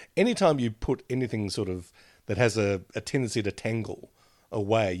or anytime you put anything sort of that has a tendency to tangle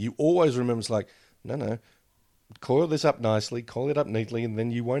away, you always remember it's like, no, coil this up nicely, coil it up neatly, and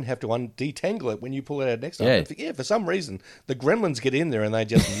then you won't have to detangle it when you pull it out next time. Yeah, for some reason, the gremlins get in there and they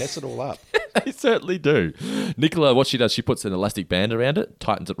just mess it all up. They certainly do. Nicola, what she does, she puts an elastic band around it,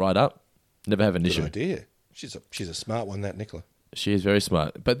 tightens it right up. Never have an issue. Good idea. She's a smart one, that Nicola. She is very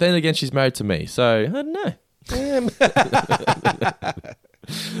smart. But then again, she's married to me, so I don't know.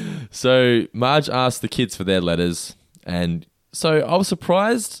 So Marge asked the kids for their letters, and so I was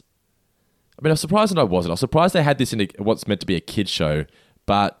surprised. I mean, I was surprised and I wasn't. I was surprised they had this in what's meant to be a kid show,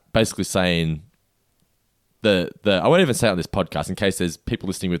 but basically saying I won't even say it on this podcast in case there's people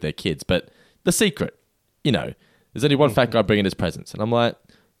listening with their kids, but the secret, you know, there's only one fat guy bringing his presents. And I'm like,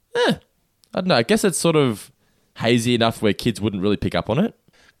 I don't know. I guess it's sort of hazy enough where kids wouldn't really pick up on it.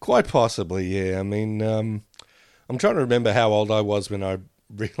 Quite possibly, yeah. I mean, I'm trying to remember how old I was when I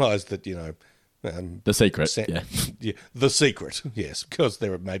realised that, you know, the secret, yeah. Yeah, the secret, yes, because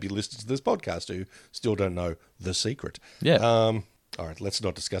there are maybe listeners to this podcast who still don't know the secret. Yeah. All right, let's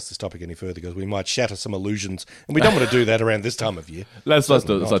not discuss this topic any further because we might shatter some illusions, and we don't want to do that around this time of year. Let's not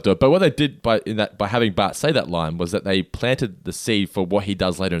do it. But what they did by having Bart say that line was that they planted the seed for what he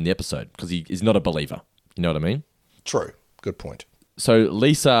does later in the episode because he is not a believer. You know what I mean? True. Good point. So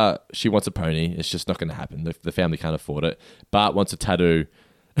Lisa, she wants a pony. It's just not going to happen. The family can't afford it. Bart wants a tattoo.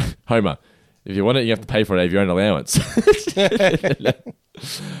 Homer, If you want it, you have to pay for it out of your own allowance.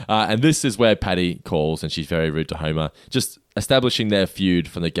 And this is where Patty calls, and she's very rude to Homer, just establishing their feud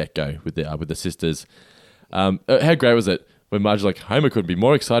from the get-go with the sisters. How great was it when Marge's like, Homer couldn't be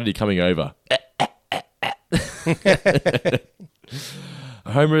more excited he's coming over.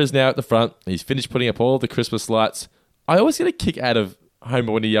 Homer is now at the front. He's finished putting up all the Christmas lights. I always get a kick out of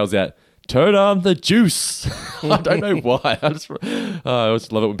Homer when he yells out, "Turn on the juice." I don't know why. I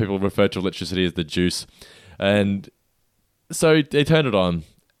always love it when people refer to electricity as the juice. And so they turn it on,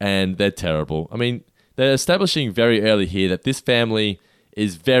 and they're terrible. I mean, they're establishing very early here that this family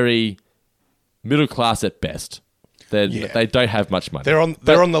is very middle class at best. They don't have much money. They're on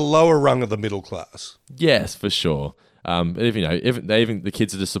the lower rung of the middle class. Yes, for sure. If the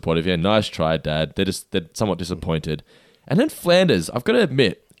kids are just supportive. Yeah, nice try, Dad. They're somewhat disappointed. And then Flanders, I've got to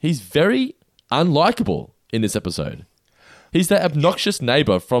admit, he's very unlikable in this episode. He's that obnoxious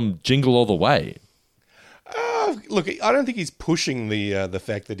neighbor from Jingle All the Way. Look, I don't think he's pushing the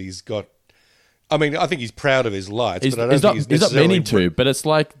fact that he's got. I mean, I think he's proud of his lights, but I don't think he's not meaning to. But it's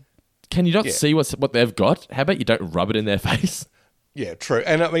like, can you not see what they've got? How about you don't rub it in their face? Yeah, true.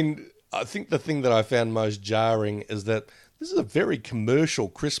 And I mean, I think the thing that I found most jarring is that this is a very commercial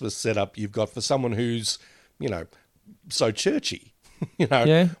Christmas setup you've got for someone who's, so churchy.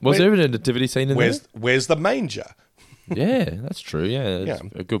 Yeah. Was there a nativity scene in there? Where's the manger? Yeah, that's true. Yeah, that's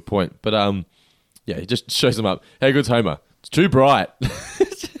a good point. But it just shows them up. How good's Homer? It's too bright.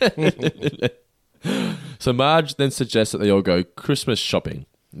 So Marge then suggests that they all go Christmas shopping.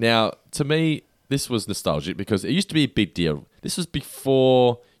 Now, to me, this was nostalgic because it used to be a big deal. This was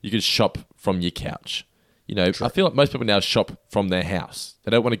before you could shop from your couch. I feel like most people now shop from their house.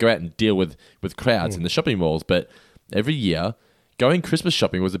 They don't want to go out and deal with crowds in the shopping malls. But every year, going Christmas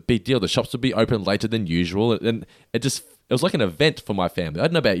shopping was a big deal. The shops would be open later than usual. And it was like an event for my family. I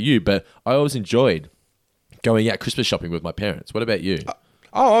don't know about you, but I always enjoyed going out Christmas shopping with my parents. What about you?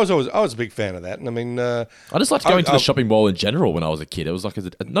 I was a big fan of that. And I mean, I just liked going to the shopping mall in general when I was a kid. It was like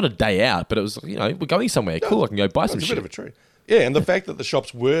not a day out, but it was we're going somewhere cool. I can go buy some shit. It's a bit of a treat. Yeah, and the fact that the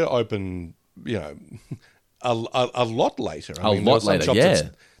shops were open, a lot later.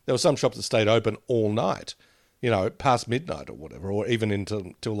 There were some shops that stayed open all night, past midnight or whatever, or even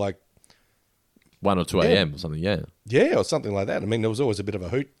until like 1 or 2 a.m. or something. Yeah, or something like that. I mean, there was always a bit of a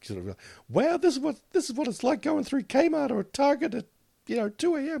hoot. Sort of, wow, this is what it's like going through Kmart or Target at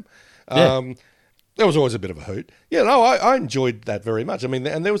 2 a.m. There was always a bit of a hoot. Yeah, no, I enjoyed that very much. I mean,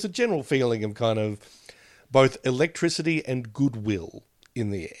 and there was a general feeling of kind of both electricity and goodwill in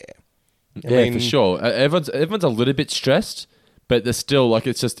the air. I mean, for sure. Everyone's a little bit stressed, but they're still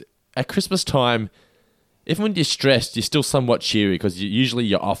it's just at Christmas time. Even when you're stressed, you're still somewhat cheery because usually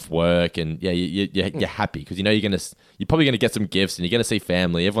you're off work and you're happy because you're probably gonna get some gifts and you're gonna see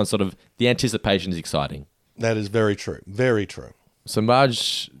family. Everyone's sort of the anticipation is exciting. That is very true. Very true. So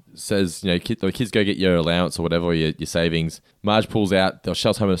Marge says, the kids go get your allowance or whatever, your savings. Marge pulls out, they'll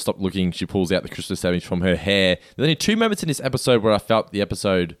tell Homer to stop looking. She pulls out the Christmas savings from her hair. There's only 2 moments in this episode where I felt the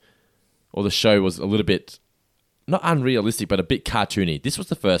episode or the show was a little bit, not unrealistic, but a bit cartoony. This was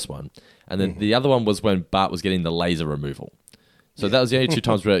the first one. And then the other one was when Bart was getting the laser removal. So that was the only 2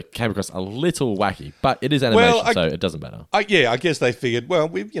 times where it came across a little wacky. But it is animation, so it doesn't matter. I guess they figured, well,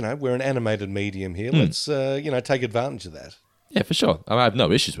 we're an animated medium here. Let's, take advantage of that. Yeah, for sure. I have no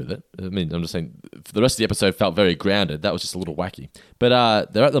issues with it. I mean, I'm just saying, for the rest of the episode felt very grounded. That was just a little wacky.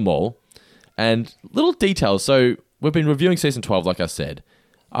 But they're at the mall, and little details. So we've been reviewing season 12, like I said.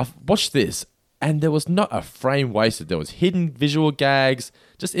 I've watched this, and there was not a frame wasted. There was hidden visual gags,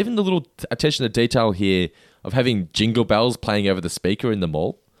 just even the little attention to detail here of having jingle bells playing over the speaker in the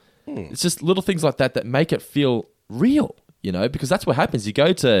mall. It's just little things like that make it feel real, because that's what happens. You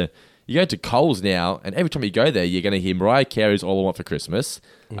go to Coles now, and every time you go there, you're going to hear Mariah Carey's "All I Want for Christmas."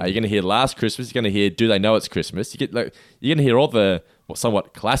 You're going to hear "Last Christmas." You're going to hear "Do They Know It's Christmas?" You're going to hear all the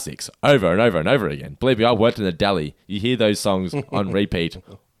somewhat classics over and over and over again. Believe me, I worked in a deli. You hear those songs on repeat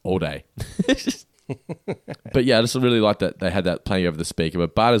all day. But yeah, I just really like that they had that playing over the speaker.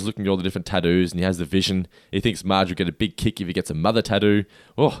 But Bart is looking at all the different tattoos, and he has the vision. He thinks Marge will get a big kick if he gets a mother tattoo.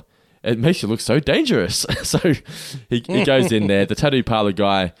 Oh, it makes you look so dangerous. So he goes in there. The tattoo parlor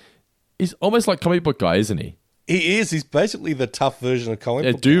guy. He's almost like comic book guy, isn't he? He is. He's basically the tough version of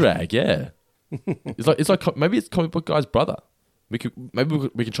comic book do-rag, guy. Yeah. It's like maybe it's comic book guy's brother. We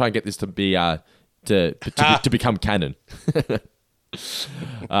can try and get this to be to become canon.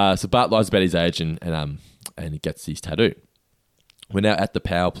 So Bart lies about his age and he gets his tattoo. We're now at the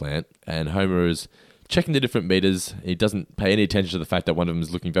power plant, and Homer is checking the different meters. He doesn't pay any attention to the fact that one of them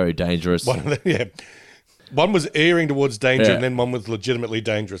is looking very dangerous. One of them, yeah. One was erring towards danger, Yeah. and then one was legitimately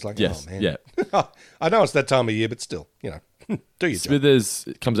dangerous. Like, Yes, oh man, yeah. I know it's that time of year, but still, do your job. Smithers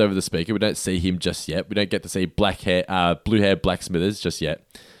comes over the speaker. We don't see him just yet. We don't get to see blue hair, Black Smithers just yet.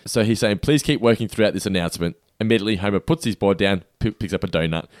 So he's saying, please keep working throughout this announcement. Immediately, Homer puts his board down, picks up a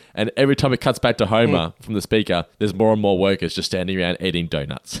donut, and every time it cuts back to Homer from the speaker, there's more and more workers just standing around eating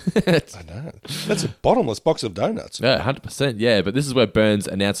donuts. I know. That's a bottomless box of donuts. Yeah, 100%. Yeah, but this is where Burns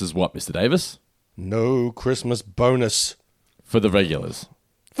announces what, Mr. Davis? No Christmas bonus. For the regulars.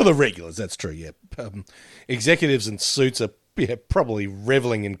 For the regulars, that's true, yeah. Executives in suits are probably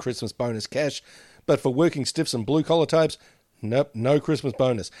reveling in Christmas bonus cash, but for working stiffs and blue-collar types, nope, no Christmas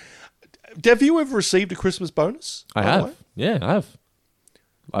bonus. Have you ever received a Christmas bonus? I have. Yeah, I have.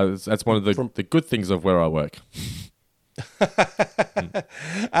 That's one of the good things of where I work.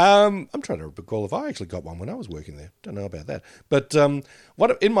 I'm trying to recall if I actually got one when I was working there. Don't know about that. But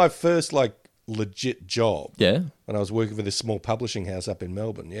in my first legit job, when I was working for this small publishing house up in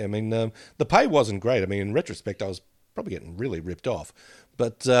Melbourne, the pay wasn't great. I mean, in retrospect, I was probably getting really ripped off.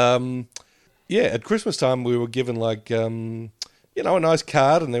 But at Christmas time, we were given a nice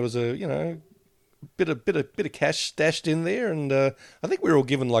card, and there was a bit of cash stashed in there, and I think we were all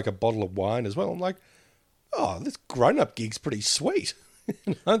given a bottle of wine as well. I'm like, oh, this grown-up gig's pretty sweet.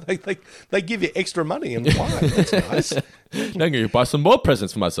 They give you extra money and wine. That's nice. I'm going to buy some more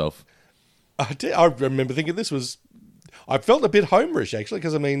presents for myself. I remember thinking I felt a bit Homerish, actually,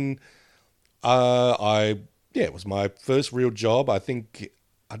 because, it was my first real job. I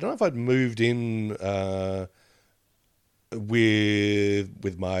don't know if I'd moved in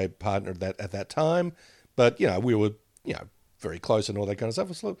with my partner at that time, but, we were, very close and all that kind of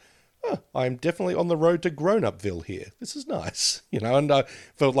stuff. It's like, I'm definitely on the road to grown-upville here. This is nice, and I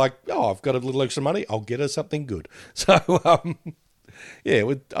felt like, I've got a little extra money. I'll get her something good. So, I'm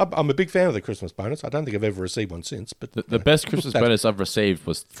a big fan of the Christmas bonus. I don't think I've ever received one since. But the best Christmas bonus I've received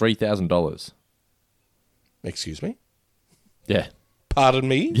was $3,000. Excuse me? Yeah. Pardon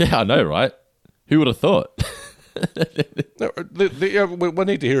me? Yeah, I know, right? Who would have thought? We'll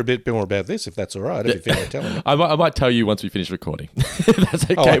need to hear a bit more about this, if that's all right, if you feel like telling me. I might tell you once we finish recording. If that's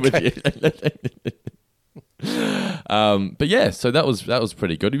okay with you. But yeah, so that was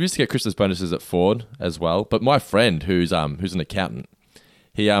pretty good. We used to get Christmas bonuses at Ford as well. But my friend, who's an accountant,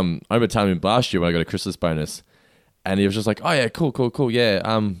 I remember telling him last year when I got a Christmas bonus, and he was just like, "Oh yeah, cool, yeah.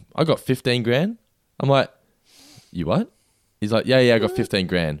 I got 15 grand." I'm like, "You what?" He's like, "Yeah, I got 15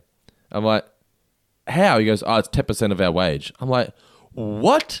 grand." I'm like, "How?" He goes, "Oh, it's 10% of our wage." I'm like,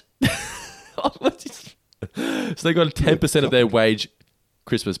 "What?" So they got a 10% of their wage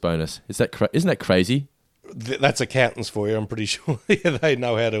Christmas bonus. Isn't that crazy? That's accountants for you. I'm pretty sure they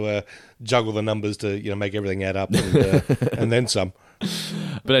know how to juggle the numbers to make everything add up and then some.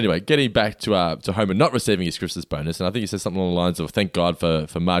 But anyway, getting back to Homer not receiving his Christmas bonus, and I think he says something along the lines of "Thank God for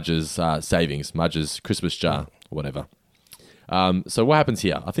Marge's savings, Marge's Christmas jar, or whatever." So what happens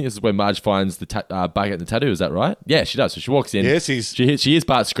here? I think this is where Marge finds the Bart the tattoo. Is that right? Yeah, she does. So she walks in. Yes, she hears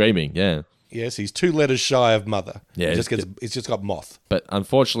Bart screaming. Yeah. Yes, he's 2 letters shy of mother. Yeah, it's just got moth. But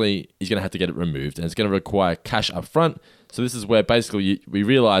unfortunately, he's going to have to get it removed, and it's going to require cash up front. So this is where basically we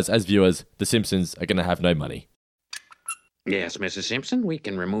realize as viewers, the Simpsons are going to have no money. Yes, Mrs. Simpson, we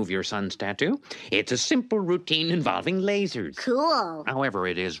can remove your son's tattoo. It's a simple routine involving lasers. Cool. However,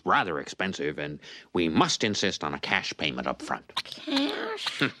 it is rather expensive, and we must insist on a cash payment up front.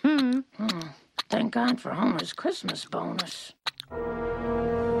 Cash? Thank God for Homer's Christmas bonus.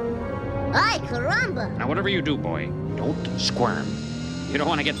 Ay, caramba. Now, whatever you do, boy, don't squirm. You don't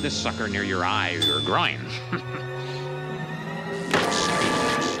want to get this sucker near your eye or your groin.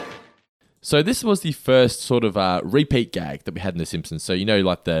 So this was the first sort of repeat gag that we had in The Simpsons. So,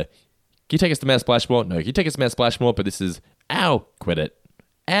 like can you take us to Mount Splashmore? No, can you take us to Mount Splashmore? But this is, ow, quit it.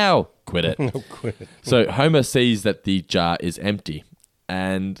 Ow, quit it. No, quit it. So Homer sees that the jar is empty.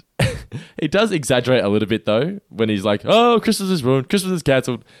 And he does exaggerate a little bit, though, when he's like, "Oh, Christmas is ruined. Christmas is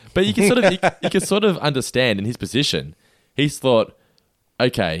cancelled." But you can sort of understand in his position. He's thought,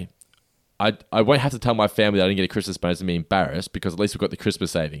 okay, I won't have to tell my family that I didn't get a Christmas bonus and be embarrassed because at least we've got the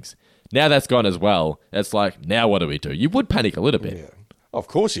Christmas savings. Now that's gone as well. It's like, now what do we do? You would panic a little bit. Yeah. Of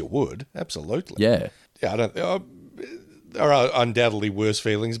course you would. Absolutely. Yeah. Yeah, I don't. There are undoubtedly worse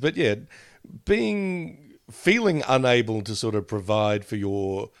feelings, but yeah, feeling unable to sort of provide for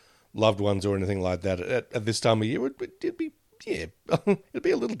your loved ones or anything like that at this time of year, it'd be a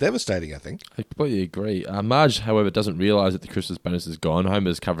little devastating, I think. I completely agree. Marge, however, doesn't realise that the Christmas bonus is gone.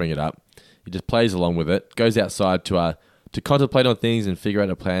 Homer's covering it up. He just plays along with it, goes outside to contemplate on things and figure out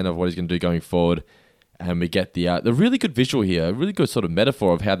a plan of what he's going to do going forward. And we get the really good visual here, a really good sort of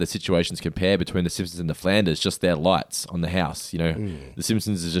metaphor of how the situations compare between the Simpsons and the Flanders, just their lights on the house. You know, the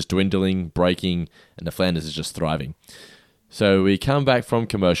Simpsons is just dwindling, breaking, and the Flanders is just thriving. So we come back from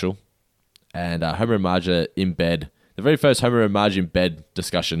commercial, and Homer and Marge are in bed. The very first Homer and Marge in bed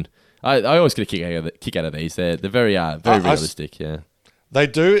discussion. I always get a kick out of these. They're very realistic. Yeah. They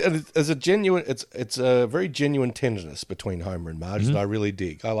do, and it's a very genuine tenderness between Homer and Marge that I really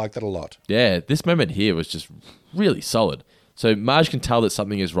dig. I like that a lot. Yeah, this moment here was just really solid. So Marge can tell that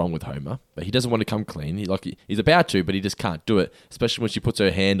something is wrong with Homer, but he doesn't want to come clean. He's about to, but he just can't do it. Especially when she puts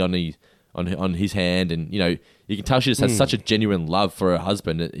her hand on his hand, and you can tell she just has such a genuine love for her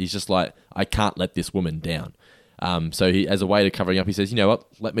husband. He's just like, I can't let this woman down. So he, as a way to covering up, he says, you know what?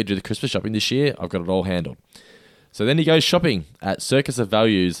 Let me do the Christmas shopping this year. I've got it all handled. So then he goes shopping at Circus of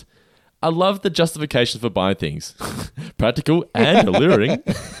Values. I love the justifications for buying things. Practical and alluring.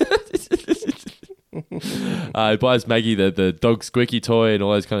 He buys Maggie the dog squeaky toy and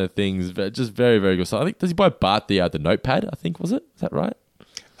all those kind of things. Just very, very good. So I think, does he buy Bart the notepad, I think, was it? Is that right?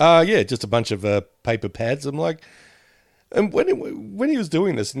 Yeah, just a bunch of paper pads. I'm like... And when he was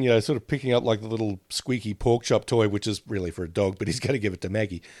doing this and, sort of picking up like the little squeaky pork chop toy, which is really for a dog, but he's going to give it to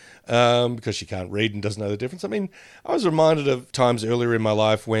Maggie because she can't read and doesn't know the difference. I mean, I was reminded of times earlier in my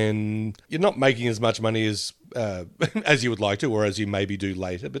life when you're not making as much money as you would like to, or as you maybe do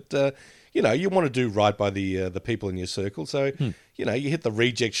later, but you want to do right by the people in your circle. So, you hit the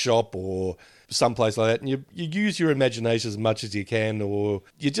reject shop or someplace like that, and you use your imagination as much as you can, or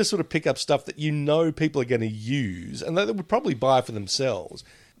you just sort of pick up stuff that people are going to use and that they would probably buy for themselves,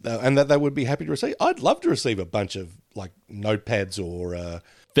 and that they would be happy to receive. I'd love to receive a bunch of like notepads or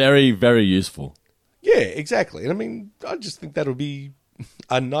very, very useful. Yeah, exactly. And I mean, I just think that would be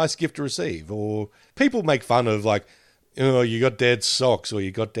a nice gift to receive. Or people make fun of like, oh, you got Dad's socks, or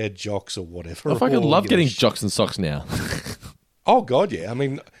you got Dad jocks, or whatever. I fucking love getting jocks and socks now. Oh God, yeah. I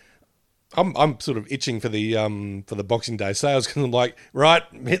mean, I'm sort of itching for the Boxing Day sales because I'm like, right,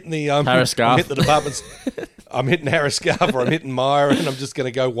 I'm hitting the Harris scarf. I'm hitting the departments. I'm hitting Harris scarf, or I'm hitting Myer, and I'm just going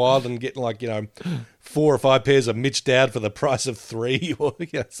to go wild and get 4 or 5 pairs of Mitch Dowd for the price of 3, or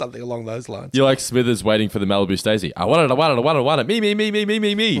something along those lines. You're like Smithers waiting for the Malibu Stacey. I want it.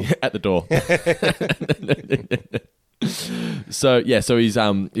 Me at the door. So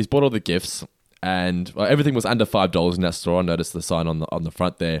he's bought all the gifts. And everything was under $5 in that store. I noticed the sign on the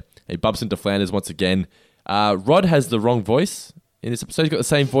front there. He bumps into Flanders once again. Rod has the wrong voice in this episode. He's got the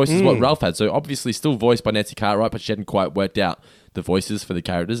same voice as what Ralph had. So obviously still voiced by Nancy Cartwright, but she hadn't quite worked out the voices for the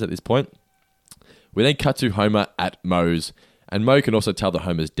characters at this point. We then cut to Homer at Moe's. And Moe can also tell that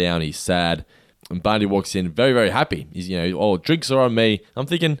Homer's down. He's sad. And Barney walks in very, very happy. He's, all drinks are on me. I'm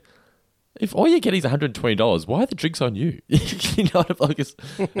thinking... if all you're getting is $120, why are the drinks on you?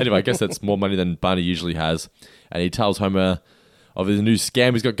 Anyway, I guess that's more money than Barney usually has. And he tells Homer of his new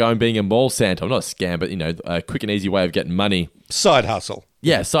scam he's got going, being a mall Santa. Well, not a scam, but, a quick and easy way of getting money. Side hustle.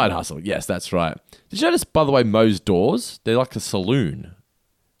 Yeah, side hustle. Yes, that's right. Did you notice, by the way, Moe's doors? They're like a saloon.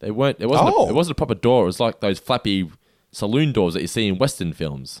 It wasn't a proper door. It was like those flappy saloon doors that you see in Western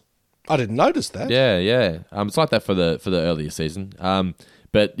films. I didn't notice that. Yeah. It's like that for the earlier season.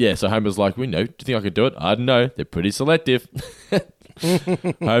 But yeah, so Homer's like, do you think I could do it? I don't know. They're pretty selective.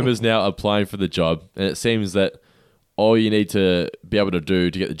 Homer's now applying for the job, and it seems that all you need to be able to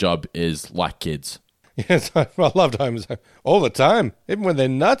do to get the job is like kids. Yes, I loved Homer's all the time, even when they're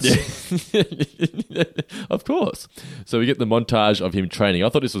nuts. Yeah. Of course. So we get the montage of him training. I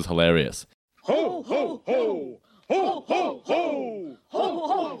thought this was hilarious. Ho, ho, ho! Ho, ho, ho! Ho,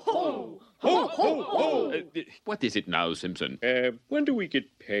 ho, ho! Ho, ho, ho! What is it now, Simpson? When do we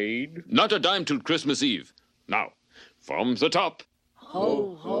get paid? Not a dime till Christmas Eve. Now, from the top.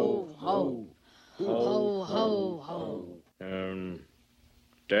 Ho, ho, ho. Ho, ho, ho.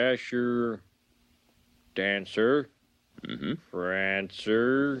 Dasher, Dancer,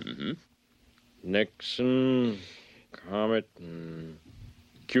 Prancer, Nixon, Comet,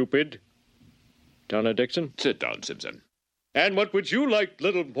 Cupid, Donna Dixon. Sit down, Simpson. And what would you like,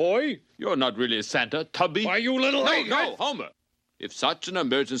 little boy? You're not really a Santa, Tubby. Why, you little... No, Homer. If such an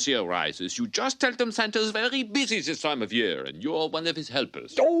emergency arises, you just tell them Santa's very busy this time of year, and you're one of his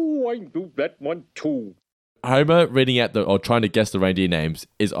helpers. Oh, I do that one too. Homer reading out or trying to guess the reindeer names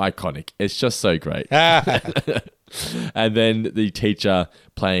is iconic. It's just so great. And then the teacher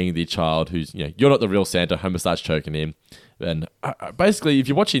playing the child who's, you're not the real Santa. Homer starts choking him. And basically, if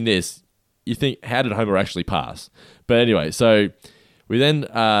you're watching this, you think, how did Homer actually pass? But anyway, so we then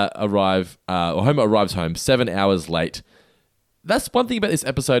Homer arrives home 7 hours late. That's one thing about this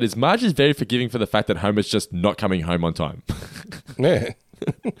episode is Marge is very forgiving for the fact that Homer's just not coming home on time. Yeah.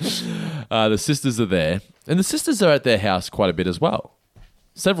 The sisters are there, and the sisters are at their house quite a bit as well.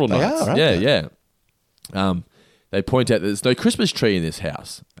 Several nights. aren't Yeah, they? yeah. They point out that there's no Christmas tree in this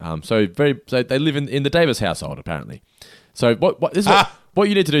house. So they live in the Davis household apparently. So what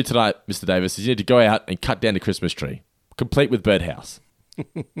you need to do tonight, Mr. Davis, is you need to go out and cut down the Christmas tree, complete with birdhouse.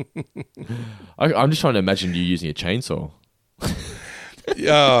 I'm just trying to imagine you using a chainsaw.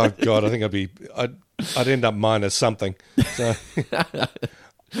 Oh God, I think I'd end up minus something. So.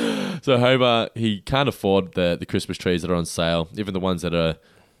 So Homer, he can't afford the Christmas trees that are on sale, even the ones that are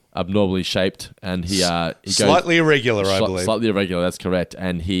abnormally shaped, and he goes Slightly irregular, I believe. Slightly irregular, that's correct.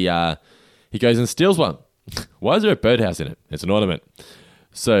 And he goes and steals one. Why is there a birdhouse in it? It's an ornament.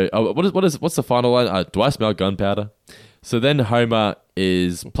 So what's the final line? Do I smell gunpowder? So then Homer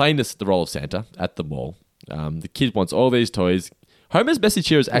is playing the role of Santa at the mall. The kid wants all these toys. Homer's message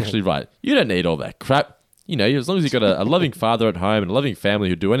here is actually right. You don't need all that crap. You know, as long as you've got a loving father at home and a loving family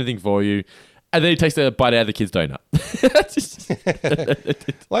who'll do anything for you. And then he takes a bite out of the kid's donut.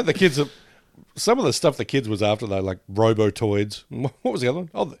 Like the kids, some of the stuff the kids was after, though, like Robotoids. What was the other one?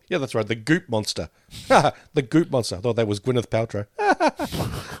 Oh, yeah, that's right, the Goop Monster. The Goop Monster. I thought that was Gwyneth Paltrow.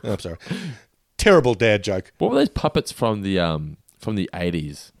 I'm sorry. Terrible dad joke. What were those puppets from the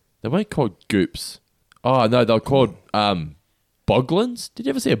 80s? They weren't called Goops. Oh, no, they were called Boglins. Did you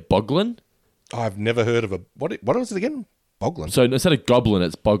ever see a Boglin? I've never heard of a... What was it again? Boglin. So instead of Goblin,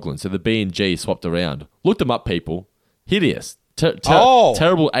 it's Boglin. So the B and G swapped around. Look them up, people. Hideous.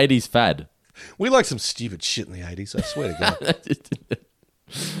 Terrible 80s fad. We like some stupid shit in the 80s, I swear to God.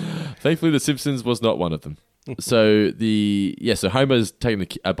 Thankfully, The Simpsons was not one of them. So Homer's taking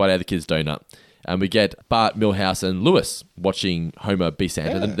a bite out of the kid's donut. And we get Bart, Milhouse, and Lewis watching Homer be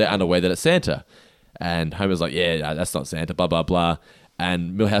Santa. Yeah. They're unaware that it's Santa. And Homer's like, yeah, that's not Santa, blah, blah, blah.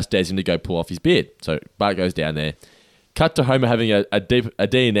 And Milhouse dares him to go pull off his beard. So Bart goes down there. Cut to Homer having a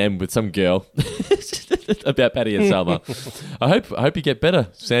D&M with some girl about Patty and Selma. I hope you get better,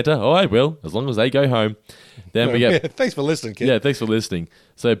 Santa. Oh, I will, as long as they go home. Then we get... Yeah, thanks for listening, kid. Yeah, thanks for listening.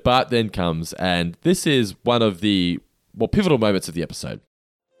 So Bart then comes, and this is one of the more pivotal moments of the episode.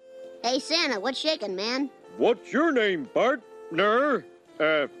 Hey, Santa, what's shaking, man? What's your name, partner?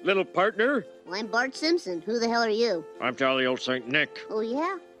 Little partner? Well, I'm Bart Simpson. Who the hell are you? I'm Jolly Old Saint Nick. Oh,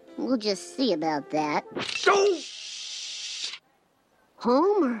 yeah? We'll just see about that. So...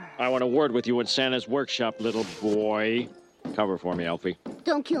 Homer. I want a word with you in Santa's workshop, little boy. Cover for me, Alfie.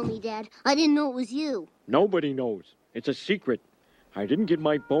 Don't kill me, Dad. I didn't know it was you. Nobody knows. It's a secret. I didn't get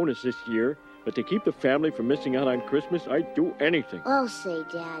my bonus this year, but to keep the family from missing out on Christmas, I'd do anything. Oh, say,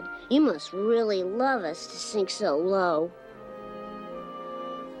 Dad, you must really love us to sink so low.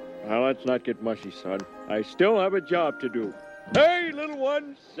 Well, let's not get mushy, son. I still have a job to do. Hey, little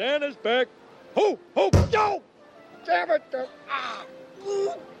one, Santa's back. Ho, ho, yo! Damn it!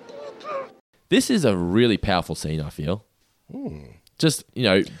 This is a really powerful scene, I feel. Just,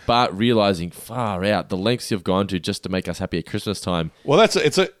 Bart realizing far out the lengths you've gone to just to make us happy at Christmas time. Well,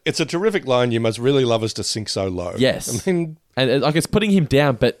 it's a terrific line. You must really love us to sink so low. Yes. I mean, and like it's putting him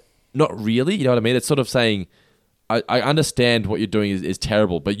down, but not really. You know what I mean? It's sort of saying, I understand what you're doing is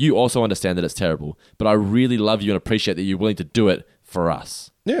terrible, but you also understand that it's terrible. But I really love you and appreciate that you're willing to do it for us.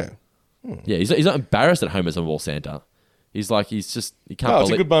 Yeah. Yeah, he's not embarrassed that Homer's a wall Santa. He can't believe...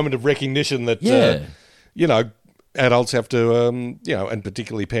 It's a good moment of recognition that, adults have to, and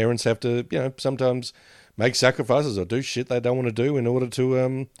particularly parents have to, sometimes make sacrifices or do shit they don't want to do in order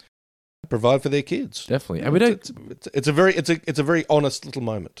to provide for their kids. Definitely. And we don't... It's a very honest little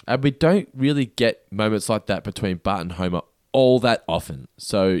moment. And we don't really get moments like that between Bart and Homer all that often.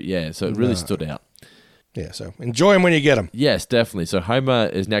 So, yeah, it really stood out. Yeah, so enjoy them when you get them. Yes, definitely. So Homer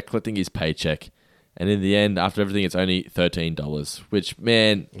is now collecting his paycheck. And in the end, after everything, it's only $13, which,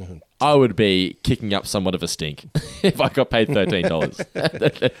 man, I would be kicking up somewhat of a stink if I got paid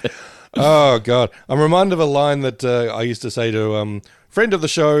 $13. Oh, God. I'm reminded of a line that I used to say to friend of the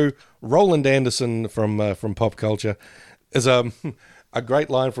show, Roland Anderson from Pop Culture. There's a great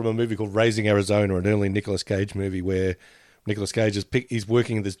line from a movie called Raising Arizona, an early Nicolas Cage movie where Nicolas Cage he's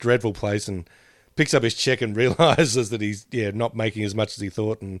working in this dreadful place and picks up his check and realizes that he's not making as much as he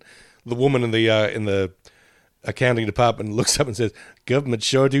thought, and the woman in the accounting department looks up and says, "Government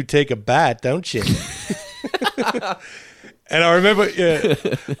sure do take a bite, don't you?" And I remember,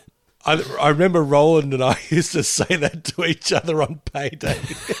 I remember Roland and I used to say that to each other on payday.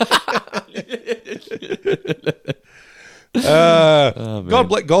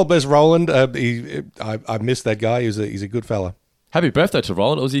 God bless Roland. I miss that guy. He's a good fella. Happy birthday to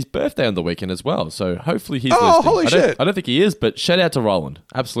Roland. It was his birthday on the weekend as well. So hopefully he's listening. Holy shit. I don't think he is, but shout out to Roland.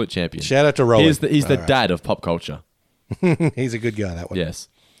 Absolute champion. Shout out to Roland. He's the dad of pop culture. He's a good guy, that one. Yes.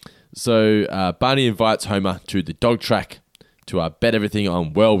 So Barney invites Homer to the dog track to bet everything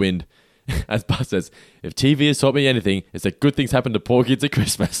on Whirlwind. As Bart says, if TV has taught me anything, it's that good things happen to poor kids at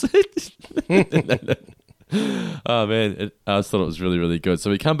Christmas. Oh, man. I just thought it was really, really good. So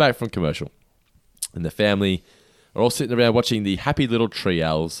we come back from commercial, and the family are all sitting around watching the Happy Little Tree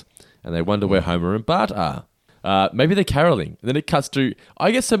Owls, and they wonder where Homer and Bart are. Maybe they're caroling. And then it cuts to,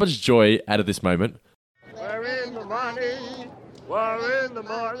 I get so much joy out of this moment. We're in the money. We're in the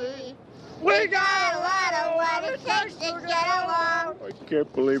money. We got a lot of what it takes to get along. I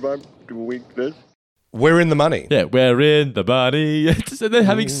can't believe I'm doing this. We're in the money. Yeah, we're in the money. They're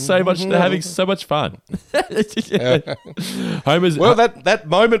having so much. They're having so much fun. Homer's that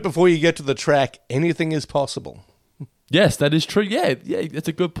moment before you get to the track, anything is possible. Yes, that is true. Yeah, that's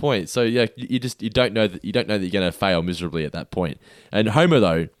a good point. So yeah, you don't know that you're going to fail miserably at that point. And Homer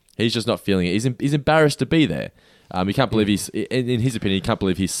though, he's just not feeling it. He's embarrassed to be there. He can't believe in his opinion, he can't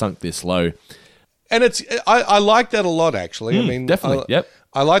believe he's sunk this low. And I like that a lot actually. I mean, definitely. Yep.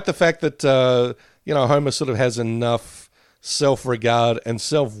 I like the fact that Homer sort of has enough self-regard and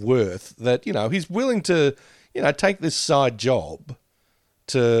self-worth that he's willing to take this side job.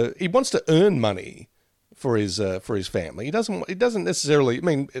 He wants to earn money for his family. He doesn't necessarily. I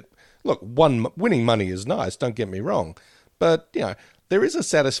mean, winning money is nice. Don't get me wrong, but there is a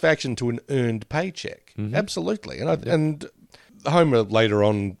satisfaction to an earned paycheck. Mm-hmm. Absolutely, and Homer later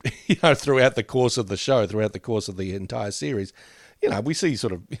on, throughout the course of the show, throughout the course of the entire series, we see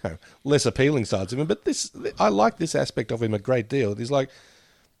sort of less appealing sides of him. But I like this aspect of him a great deal. He's like,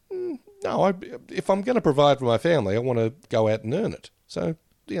 no, if I'm going to provide for my family, I want to go out and earn it. So.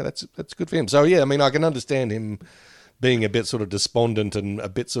 Yeah, that's good for him. So, yeah, I mean, I can understand him being a bit sort of despondent and a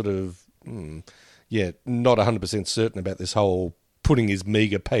bit sort of, not 100% certain about this whole putting his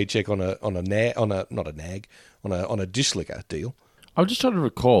meager paycheck on a dish licker deal. I'm just trying to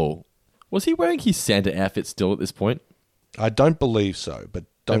recall, was he wearing his Santa outfit still at this point? I don't believe so, but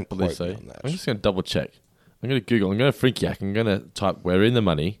don't believe so. On that. I'm just going to double check. I'm going to Google. I'm going to Frinkiac. I'm going to type "We're in the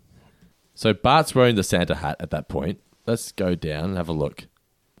money." So Bart's wearing the Santa hat at that point. Let's go down and have a look.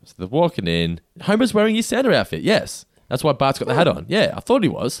 So they're walking in. Homer's wearing his Santa outfit. Yes. That's why Bart's got the hat on. Yeah, I thought he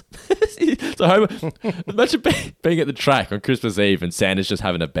was. So Homer, imagine being at the track on Christmas Eve and Santa's just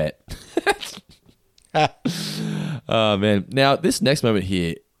having a bet. Oh, man. Now, this next moment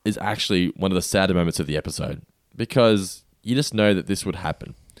here is actually one of the sadder moments of the episode because you just know that this would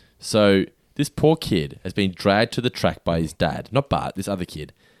happen. So this poor kid has been dragged to the track by his dad, not Bart, this other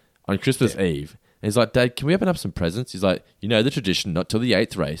kid, on Christmas Eve. And he's like, Dad, can we open up some presents? He's like, the tradition, not till the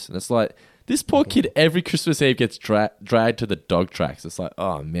 8th race. And it's like, this poor kid every Christmas Eve gets dragged to the dog tracks. It's like,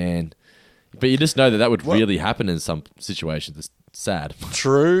 oh, man. But you just know that would really happen in some situations. It's sad.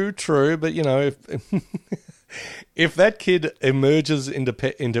 True. But, if that kid emerges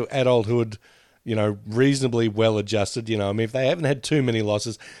into adulthood, reasonably well-adjusted, if they haven't had too many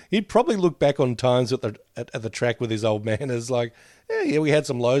losses, he'd probably look back on times at the track with his old man as like, yeah, we had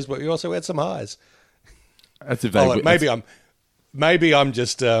some lows, but we also had some highs. As if they, maybe I'm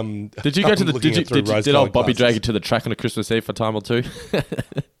just. Did you go to the? Did old Bobby drag you to the track on a Christmas Eve for a time or two?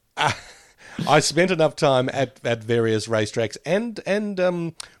 I spent enough time at various racetracks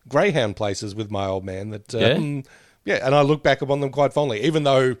and greyhound places with my old man that and I look back upon them quite fondly, even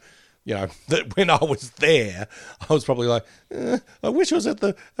though. That when I was there, I was probably like, I wish I was at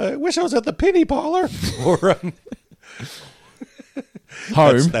the penny parlor or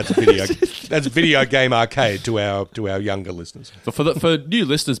home. That's video game arcade to our younger listeners. But for new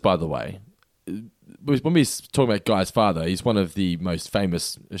listeners, by the way, when we talk about Guy's father, he's one of the most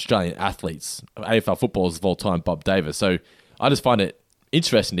famous Australian athletes, AFL footballers of all time, Bob Davis. So I just find it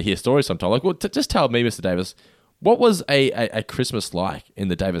interesting to hear stories sometimes. Like, well, just tell me, Mr. Davis. What was a Christmas like in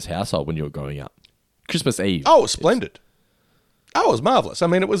the Davis household when you were growing up? Christmas Eve. Oh, it was splendid. Oh, it was marvelous. I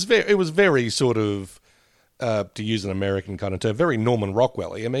mean, it was very sort of, to use an American kind of term, very Norman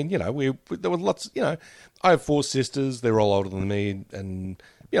Rockwell-y. I mean, there were lots. I have 4 sisters. They're all older than me, and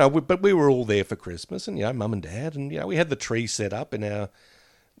but we were all there for Christmas, and Mum and Dad, and we had the tree set up in our,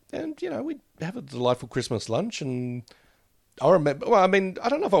 and we'd have a delightful Christmas lunch, and I remember. Well, I mean, I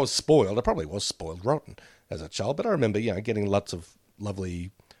don't know if I was spoiled. I probably was spoiled rotten as a child, but I remember, getting lots of lovely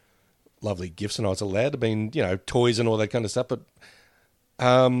gifts when I was a lad. I mean, toys and all that kind of stuff. But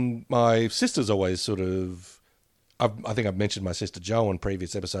my sister's always sort of, I think I've mentioned my sister Jo on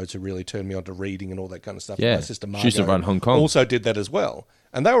previous episodes, who really turned me on to reading and all that kind of stuff. Yeah, my sister Margot she used to run Hong Kong. Also did that as well.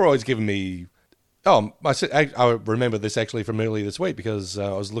 And they were always giving me, I remember this actually from earlier this week because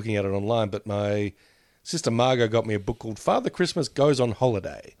I was looking at it online, but my Sister Margot got me a book called Father Christmas Goes on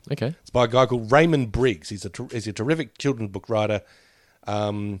Holiday. Okay. It's by a guy called Raymond Briggs. He's a terrific children's book writer.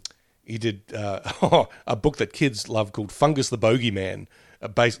 He did a book that kids love called Fungus the Bogeyman,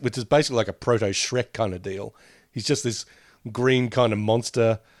 which is basically like a proto-Shrek kind of deal. He's just this green kind of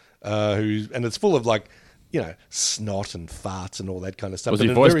monster and it's full of like, snot and farts and all that kind of stuff.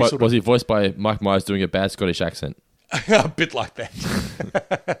 Was he voiced by Mike Myers doing a bad Scottish accent? A bit like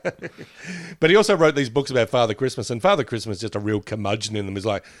that. But he also wrote these books about Father Christmas, and Father Christmas is just a real curmudgeon in them. He's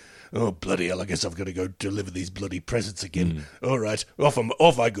like, oh, bloody hell, I guess I've got to go deliver these bloody presents again. All right,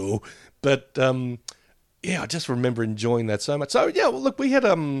 off I go. But, I just remember enjoying that so much. So, well, look, we had,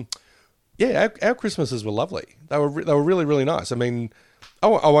 our Christmases were lovely. They were really, really nice. I mean,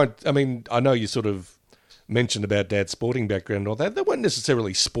 I know you sort of mentioned about Dad's sporting background and all that. They weren't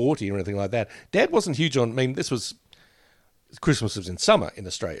necessarily sporty or anything like that. Dad wasn't huge on, Christmas was in summer in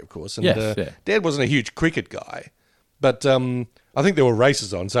Australia, of course, and Dad wasn't a huge cricket guy, but I think there were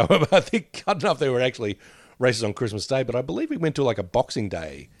races on, so I don't know if there were actually races on Christmas Day, but I believe we went to like a Boxing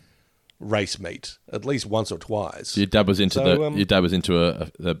Day race meet at least once or twice. Your dad was into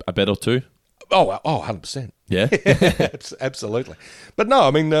a bet or two? Oh, 100%. Yeah? Absolutely. But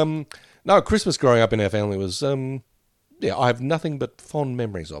no, Christmas growing up in our family was, I have nothing but fond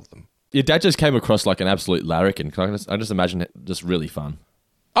memories of them. Your dad just came across like an absolute larrikin. I just imagine it just really fun.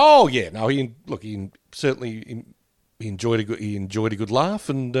 Oh yeah, no, he certainly enjoyed a good laugh,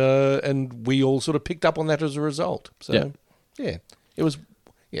 and we all sort of picked up on that as a result. So it was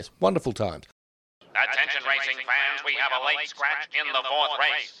wonderful times. Attention racing fans, we have a late scratch in the fourth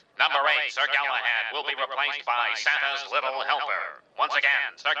race. Number 8, Sir Galahad, will be replaced by Santa's Little Helper. Once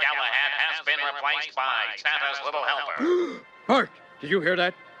again, Sir Galahad has been replaced by Santa's Little Helper. Art, did you hear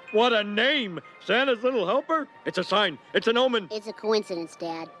that? What a name! Santa's Little Helper? It's a sign. It's an omen. It's a coincidence,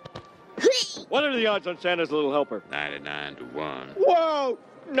 Dad. What are the odds on Santa's Little Helper? 99 to 1. Whoa!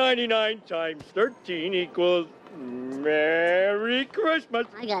 99 times 13 equals... Merry Christmas!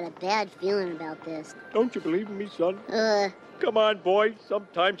 I got a bad feeling about this. Don't you believe in me, son? Uh... Come on, boy.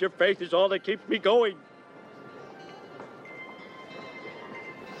 Sometimes your faith is all that keeps me going.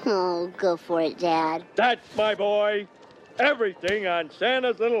 Oh, go for it, Dad. That's my boy. Everything on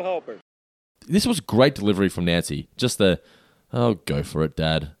Santa's Little Helper. This was great delivery from Nancy. Just go for it,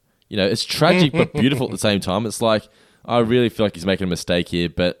 Dad. It's tragic but beautiful at the same time. It's like, I really feel like he's making a mistake here,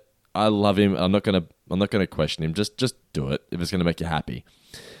 but I love him. I'm not gonna question him. Just do it if it's gonna make you happy.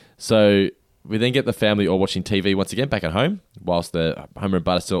 So we then get the family all watching TV once again back at home, whilst Homer and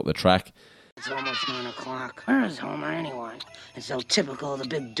Bart are still at the track. It's almost 9 o'clock. Where is Homer anyway? It's so typical of the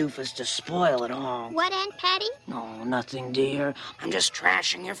big doofus to spoil it all. What, Aunt Patty? No, nothing, dear. I'm just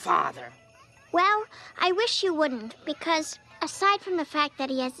trashing your father. Well, I wish you wouldn't, because aside from the fact that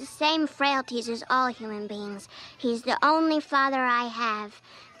he has the same frailties as all human beings, he's the only father I have.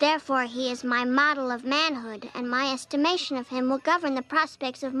 Therefore, he is my model of manhood, and my estimation of him will govern the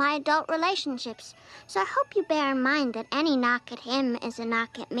prospects of my adult relationships. So I hope you bear in mind that any knock at him is a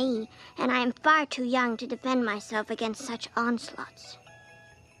knock at me, and I am far too young to defend myself against such onslaughts.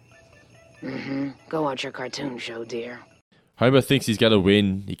 Go watch your cartoon show, dear. Homer thinks he's going to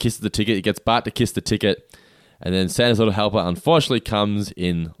win. He kisses the ticket. He gets Bart to kiss the ticket. And then Santa's Little Helper unfortunately comes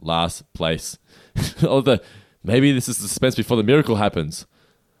in last place. Maybe this is the suspense before the miracle happens.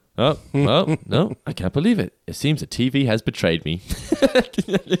 Oh, well, no, I can't believe it. It seems the TV has betrayed me.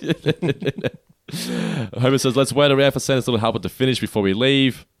 Homer says, let's wait around for Santa's Little Helper to finish before we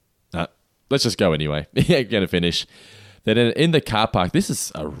leave. Let's just go anyway. Going to finish. Then in the car park, this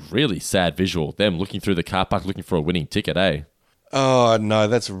is a really sad visual. Them looking through the car park looking for a winning ticket, eh? Oh, no,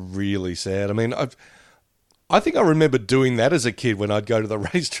 that's really sad. I mean, I think I remember doing that as a kid when I'd go to the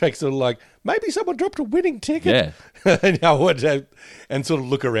racetrack, sort of like, maybe someone dropped a winning ticket. Yeah. And I would and sort of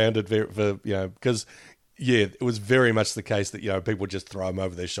look around it for because, it was very much the case that, people would just throw them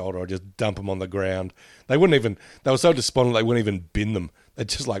over their shoulder or just dump them on the ground. They were so despondent they wouldn't even bin them. They're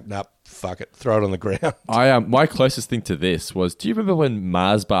just like, nah, fuck it, throw it on the ground. My closest thing to this was, do you remember when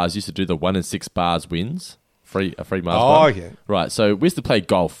Mars bars used to do the 1 in 6 bars wins? A free Mars bar? Oh, yeah. Right, so we used to play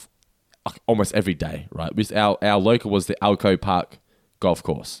golf almost every day, right? Our local was the Alco Park golf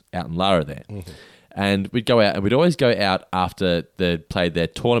course out in Lara there. Mm-hmm. And we'd go out, and we'd always go out after they'd played their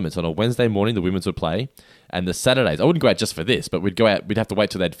tournaments. On a Wednesday morning, the women's would play, and the Saturdays, I wouldn't go out just for this, but we'd go out, we'd have to wait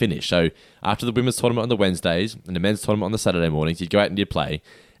till they'd finish. So after the women's tournament on the Wednesdays and the men's tournament on the Saturday mornings, you'd go out and you'd play.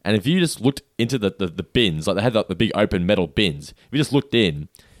 And if you just looked into the bins, like they had like the big open metal bins, if you just looked in,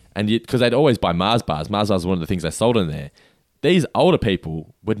 and because they'd always buy Mars bars was one of the things they sold in there. These older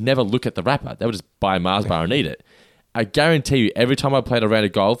people would never look at the wrapper. They would just buy a Mars bar and eat it. I guarantee you, every time I played a round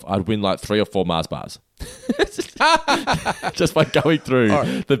of golf, I'd win like 3 or 4 Mars bars. Just by going through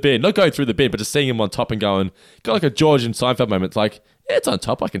the bin. Not going through the bin, but just seeing him on top and going, got like a George and Seinfeld moment. It's like, yeah, it's on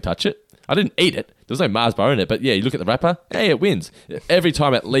top, I can touch it. I didn't eat it. There was no Mars bar in it, but yeah, you look at the wrapper, hey, it wins. Every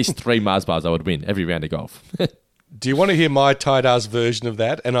time, at least 3 Mars bars I would win every round of golf. Do you want to hear my tight-ass version of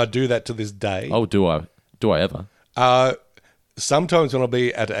that? And I do that to this day. Oh, do I? Do I ever? Sometimes when I'll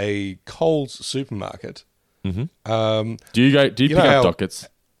be at a Coles supermarket. Mm-hmm. Do you pick up dockets?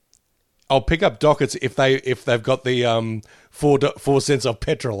 I'll pick up dockets if they've got the 4 cents off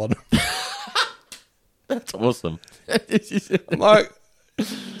petrol on them. That's awesome. I'm like,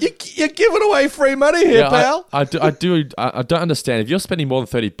 you're giving away free money here, pal. I don't understand. If you're spending more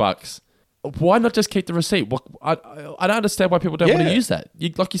than $30, why not just keep the receipt? I don't understand why people don't want to use that.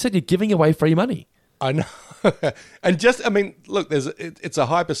 Like you said, you're giving away free money. I know. And look, it's a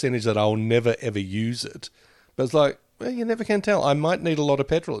high percentage that I'll never ever use it. But it's like, well, you never can tell. I might need a lot of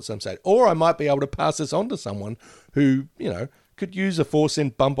petrol at some stage. Or I might be able to pass this on to someone who, could use a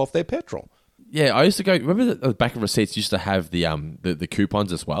 4-cent bump off their petrol. Yeah, I used to go. Remember the back of receipts used to have the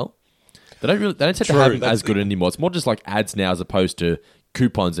coupons as well. They don't tend to have them as good anymore. It's more just like ads now as opposed to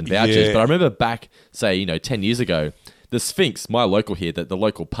coupons and vouchers. Yeah. But I remember back, say 10 years ago, the Sphinx, my local here, the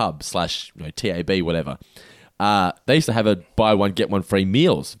local pub / TAB, whatever. They used to have a buy one get one free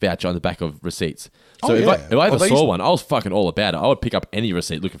meals voucher on the back of receipts. So if I ever saw one, I was fucking all about it. I would pick up any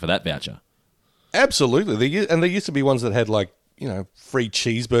receipt looking for that voucher. Absolutely, there used to be ones that had free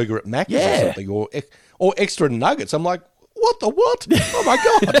cheeseburger at Mac's or something, or extra nuggets. I'm like, what the what? Oh my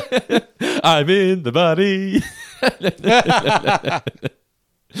god! I'm in the body.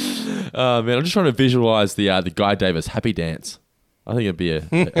 Oh man, I'm just trying to visualize the Guy Davis happy dance. I think it'd be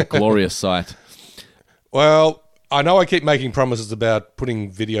a glorious sight. Well, I know I keep making promises about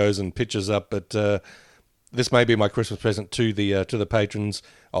putting videos and pictures up, but this may be my Christmas present to the patrons.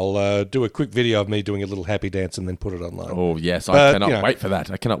 I'll do a quick video of me doing a little happy dance and then put it online. Oh yes, I cannot wait for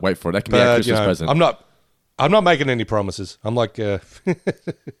that. I cannot wait for it. That can be our Christmas present. I'm not making any promises. I'm like, but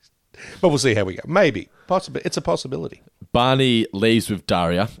we'll see how we go. Maybe, possibly, it's a possibility. Barney leaves with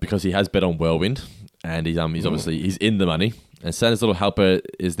Daria because he has bet on Whirlwind, and he's obviously he's in the money. And Santa's little helper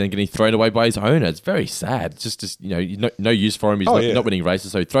is then getting thrown away by his owner. It's very sad. It's just no use for him. He's not winning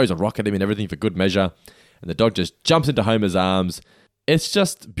races, so he throws a rock at him and everything for good measure. And the dog just jumps into Homer's arms. It's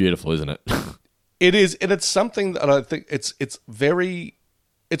just beautiful, isn't it? It is, and it's something that I think it's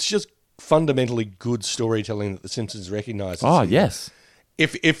just fundamentally good storytelling that The Simpsons recognizes. Oh, yes.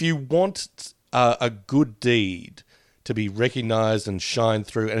 If you want a good deed to be recognized and shine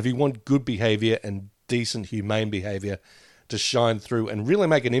through, and if you want good behavior and decent, humane behavior to shine through and really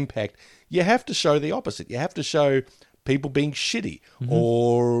make an impact, you have to show the opposite. You have to show people being shitty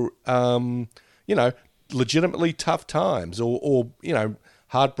or, legitimately tough times or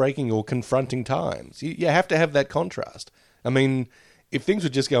heartbreaking or confronting times. You have to have that contrast. I mean, if things were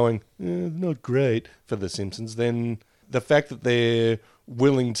just going, not great for The Simpsons, then the fact that they're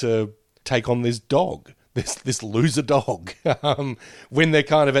willing to take on this dog, this loser dog, when they're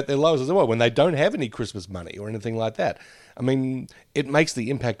kind of at their lowest as well, when they don't have any Christmas money or anything like that. I mean, it makes the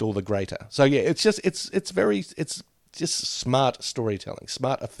impact all the greater. So yeah, it's just smart storytelling,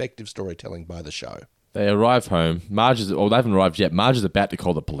 smart, effective storytelling by the show. They arrive home. They haven't arrived yet. Marge is about to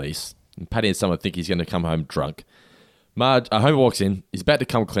call the police. And Patty and Summer think he's going to come home drunk. Homer walks in. He's about to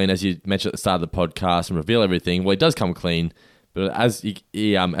come clean, as you mentioned at the start of the podcast, and reveal everything. Well, he does come clean, but as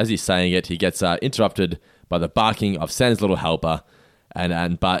he's saying it, he gets interrupted by the barking of Santa's little helper.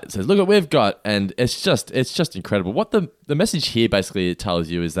 And Bart says, "Look what we've got," and it's just incredible. What the message here basically tells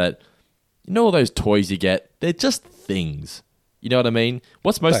you is that all those toys you get, they're just things. You know what I mean?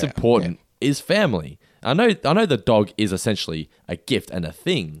 What's most important is family. I know the dog is essentially a gift and a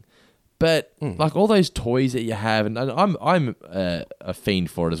thing, but like all those toys that you have, and I'm a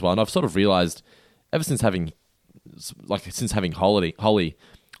fiend for it as well. And I've sort of realized ever since having Holly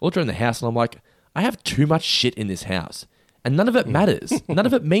all during the house, and I'm like, I have too much shit in this house. And none of it matters. None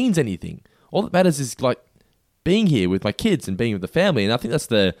of it means anything. All that matters is like being here with my kids and being with the family. And I think that's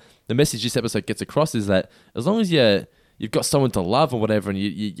the message this episode gets across, is that as long as you've got someone to love or whatever, and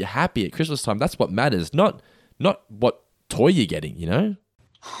you're happy at Christmas time, that's what matters. Not what toy you're getting.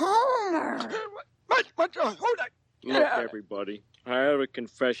 Homer. Look, everybody, I have a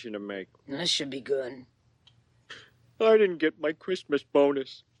confession to make. This should be good. I didn't get my Christmas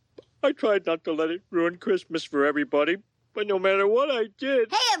bonus. I tried not to let it ruin Christmas for everybody. But no matter what I did...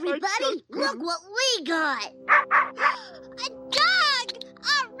 Hey, everybody! Look what we got! A dog!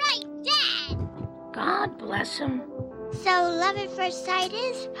 All right, Dad! God bless him. So love at first sight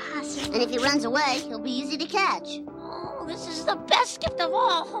is possible. And if he runs away, he'll be easy to catch. Oh, this is the best gift of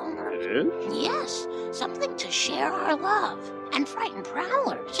all, Homer. It is? Yes. Something to share our love and frighten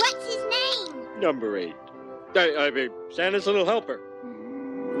prowlers. What's his name? Number 8. I mean, Santa's little helper.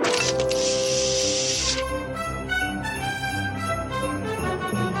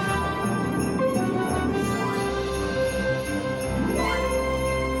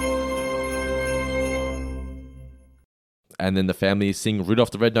 And then the family sing Rudolph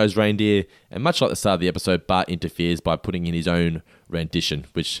the Red-Nosed Reindeer, and much like the start of the episode, Bart interferes by putting in his own rendition,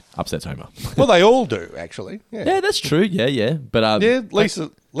 which upsets Homer. Well, they all do, actually. Yeah, that's true. Yeah. But Lisa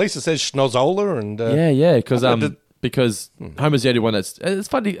says Schnozzola, and because Homer's the only one that's. It's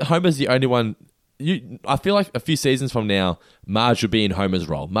funny. Homer's the only one. I feel like a few seasons from now, Marge would be in Homer's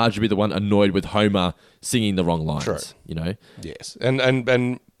role. Marge would be the one annoyed with Homer singing the wrong lines. True. You know. Yes,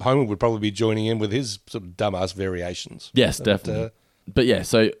 and Homer would probably be joining in with his sort of dumbass variations. Yes, definitely. But yeah,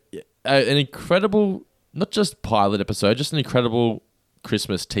 so an incredible, not just pilot episode, just an incredible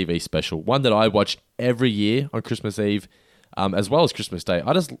Christmas TV special. One that I watch every year on Christmas Eve, as well as Christmas Day.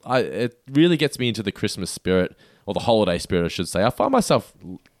 It really gets me into the Christmas spirit, or the holiday spirit, I should say. I find myself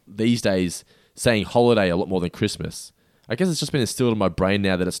these days saying holiday a lot more than Christmas. I guess it's just been instilled in my brain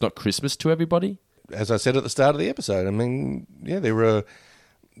now that it's not Christmas to everybody. As I said at the start of the episode, I mean, yeah,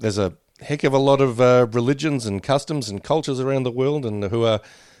 there's a heck of a lot of religions and customs and cultures around the world, and who are,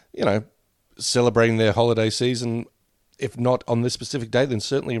 celebrating their holiday season, if not on this specific day, then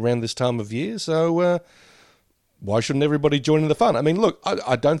certainly around this time of year. So why shouldn't everybody join in the fun? I mean, look,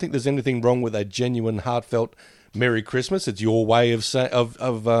 I don't think there's anything wrong with a genuine, heartfelt Merry Christmas. It's your way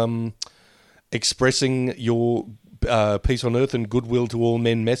of expressing your peace on earth and goodwill to all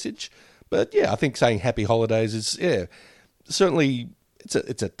men message. But yeah, I think saying Happy Holidays is certainly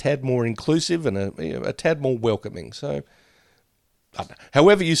it's a tad more inclusive and a tad more welcoming. So, I don't know.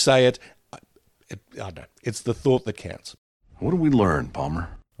 However you say it, I don't know. It's the thought that counts. What did we learn, Palmer?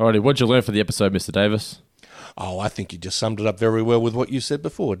 Alrighty, what did you learn for the episode, Mr. Davis? Oh, I think you just summed it up very well with what you said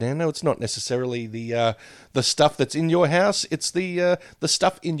before, Dan. No, it's not necessarily the stuff that's in your house; it's the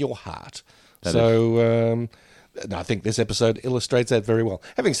stuff in your heart. No, I think this episode illustrates that very well.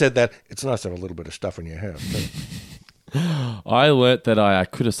 Having said that, it's nice to have a little bit of stuff in your house. I learnt that I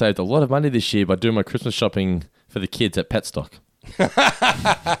could have saved a lot of money this year by doing my Christmas shopping for the kids at Petstock.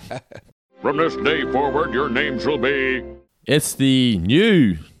 From this day forward, your names will be... It's the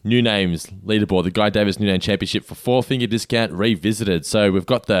new names leaderboard, the Guy Davis New Name Championship for Four Finger Discount Revisited. So we've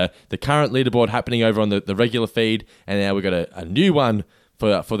got the current leaderboard happening over on the regular feed, and now we've got a new one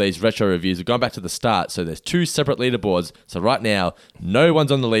for these retro reviews. We've gone back to the start, so there's 2 separate leaderboards. So right now, no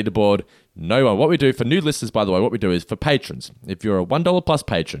one's on the leaderboard. No one. What we do for new listeners, by the way, what we do is for patrons. If you're a $1 plus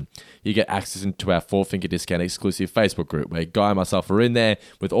patron, you get access into our Four Finger Discount exclusive Facebook group where Guy and myself are in there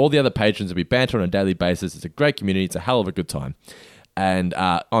with all the other patrons, and we banter on a daily basis. It's a great community. It's a hell of a good time. And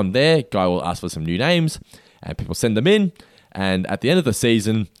on there, Guy will ask for some new names, and people send them in. And at the end of the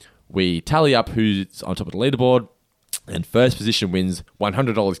season, we tally up who's on top of the leaderboard. And first position wins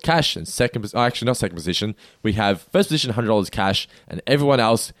 $100 cash, and not second position. We have first position $100 cash, and everyone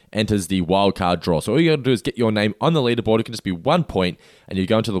else enters the wildcard draw. So all you got to do is get your name on the leaderboard. It can just be 1 point, and you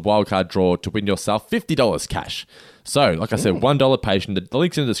go into the wildcard draw to win yourself $50 cash. So, like I said, $1 patron. The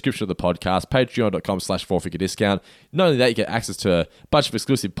link's in the description of the podcast, patreon.com/4figure-discount. Not only that, you get access to a bunch of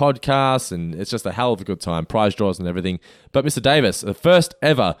exclusive podcasts, and it's just a hell of a good time, prize draws and everything. But Mr. Davis, the first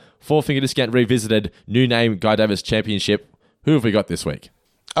ever Four Finger Discount Revisited New Name Guy Davis Championship. Who have we got this week?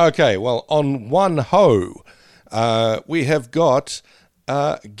 Okay, well, on one ho, we have got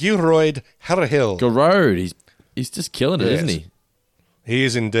Geroid Harahil. Geroid, he's just killing it, isn't he? He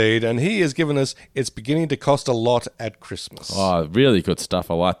is indeed, and he has given us It's Beginning to Cost a Lot at Christmas. Oh, really good stuff.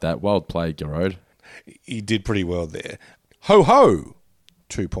 I like that. Well played, Geroid. He did pretty well there. Ho ho,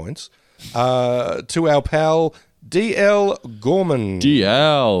 2 points. To our pal DL Gorman.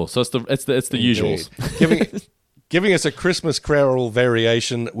 DL. So it's the usuals. Giving us a Christmas carol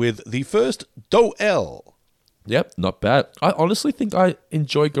variation with the first Do-El. Yep, not bad. I honestly think I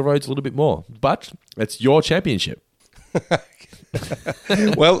enjoy Geroid's a little bit more, but it's your championship.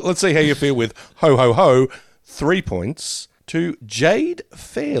 Well, let's see how you feel with Ho Ho Ho. 3 points to Jade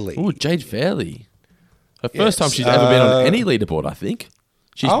Fairley. Ooh, Jade Fairley. Her first time she's ever been on any leaderboard, I think.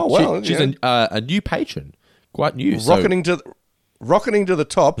 She's a new patron. Quite new. Rocketing to the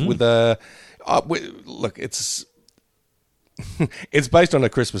top with a... look, it's based on a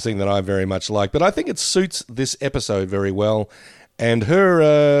Christmas thing that I very much like, but I think it suits this episode very well. And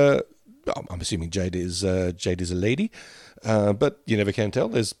her... I'm assuming Jade is a lady. But you never can tell.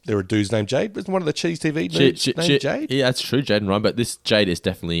 There are dudes named Jade. Isn't one of the Cheese TV dudes named Jade? Yeah, that's true, Jade and Ryan, but this Jade is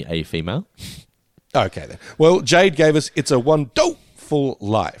definitely a female. Okay, then. Well, Jade gave us It's a One Do Wonderful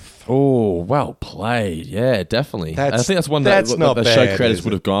Life. Oh, well played. Yeah, definitely. I think that's one that's that not the bad, show creators is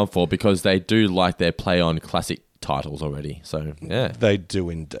would it? have gone for because they do like their play on classic titles already. So, yeah. They do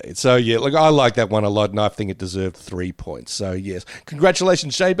indeed. So, yeah, look, I like that one a lot, and I think it deserved 3 points. So, yes,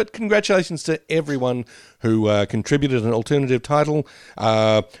 congratulations, Shay, but congratulations to everyone who contributed an alternative title.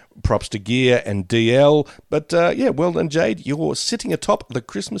 Props to Gear and DL. But, yeah, well done, Jade. You're sitting atop the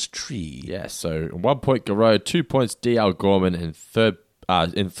Christmas tree. Yeah, so 1 point Garreau, 2 points DL Gorman, and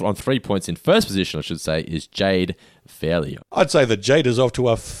on 3 points in first position, I should say, is Jade Fairley. I'd say that Jade is off to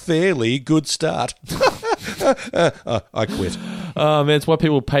a fairly good start. I quit. Oh, man, it's why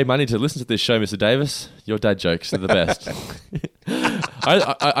people pay money to listen to this show, Mr. Davis. Your dad jokes are the best.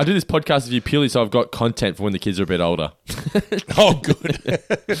 I do this podcast with you purely so I've got content for when the kids are a bit older. Oh, good.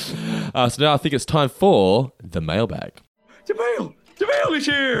 So now I think it's time for the mailbag. Jamil is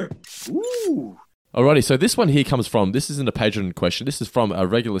here. Ooh. Alrighty, so this one here comes from, this isn't a patron question, this is from a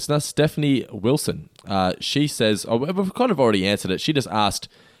regular listener, Stephanie Wilson. She says, we've kind of already answered it. She just asked,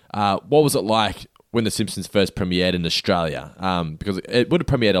 what was it like when The Simpsons first premiered in Australia? Because it would have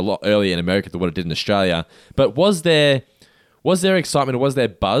premiered a lot earlier in America than what it did in Australia. But was there excitement or was there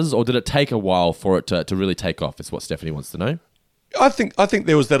buzz, or did it take a while for it to really take off? Is what Stephanie wants to know. I think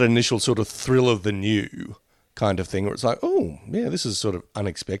there was that initial sort of thrill of the new kind of thing where it's like, oh, yeah, this is sort of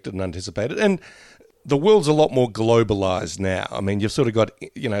unexpected and anticipated. And the world's a lot more globalized now. I mean, you've sort of got,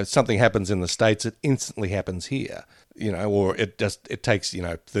 something happens in the States, it instantly happens here, or it takes,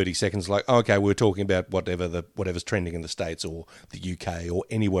 30 seconds, like, oh, okay, we're talking about whatever's trending in the States or the UK or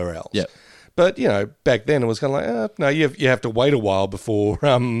anywhere else. Yeah. But, back then it was kind of like, no, you have to wait a while before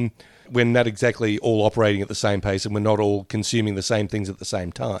we're not exactly all operating at the same pace and we're not all consuming the same things at the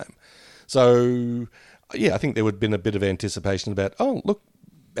same time. So, yeah, I think there would have been a bit of anticipation about, oh, look,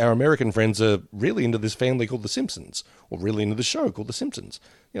 our American friends are really into this family called The Simpsons, or really into the show called The Simpsons.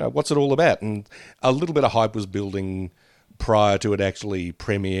 What's it all about? And a little bit of hype was building prior to it actually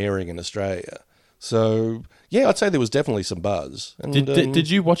premiering in Australia. So, yeah, I'd say there was definitely some buzz. And, did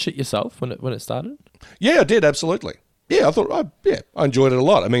you watch it yourself when it started? Yeah, I did, absolutely. Yeah, I thought, I enjoyed it a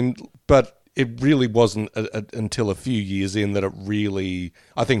lot. I mean, but it really wasn't until a few years in that it really,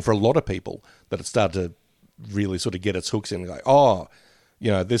 I think for a lot of people, that it started to really sort of get its hooks in, like, oh,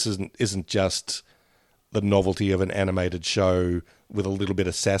 this isn't just the novelty of an animated show with a little bit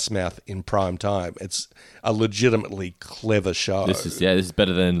of sass mouth in prime time. It's a legitimately clever show. This is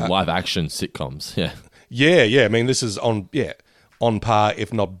better than live action sitcoms. Yeah. Yeah. I mean, this is on par,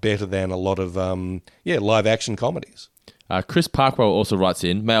 if not better than a lot of live action comedies. Chris Parkwell also writes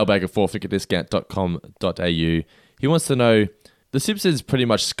in mailbag@fourfingerdiscount.com.au. He wants to know, The Simpsons pretty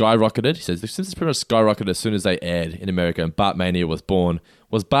much skyrocketed. He says, The Simpsons pretty much skyrocketed as soon as they aired in America and Bartmania was born.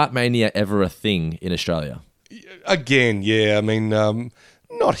 Was Bartmania ever a thing in Australia? Again, yeah. I mean,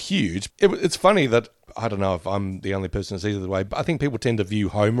 not huge. It's funny that, I don't know if I'm the only person who sees it the way, but I think people tend to view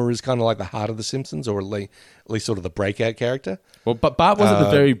Homer as kind of like the heart of The Simpsons, or at least sort of the breakout character. Well, but Bart was at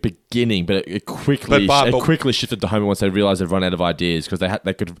the very beginning, but it quickly shifted to Homer once they realised they'd run out of ideas, because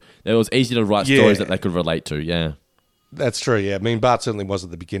it was easy to write stories that they could relate to, yeah. That's true, yeah. I mean, Bart certainly was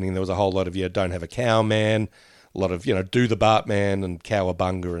at the beginning. There was a whole lot of, don't have a cow man, a lot of, do the Bart man and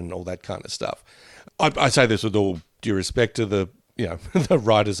cowabunga and all that kind of stuff. I say this with all due respect to the, the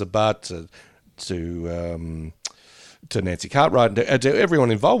writers of Bart, to Nancy Cartwright, and to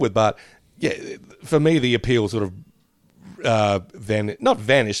everyone involved with Bart. Yeah, for me, the appeal sort of not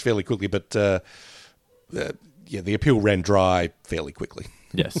vanished fairly quickly, but the appeal ran dry fairly quickly.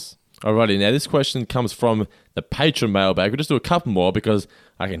 Yes. Alrighty, now this question comes from the patron mailbag. We'll just do a couple more because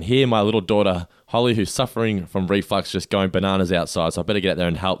I can hear my little daughter, Holly, who's suffering from reflux, just going bananas outside, so I better get out there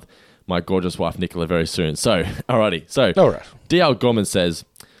and help my gorgeous wife, Nicola, very soon. So, alrighty. So, all right. D.L. Gorman says,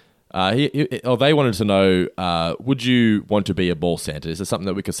 they wanted to know, would you want to be a ball Santa? Is this something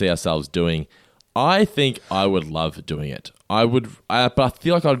that we could see ourselves doing? I think I would love doing it. But I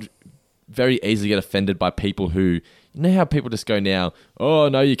feel like I'd very easily get offended by people who, you know how people just go now, oh,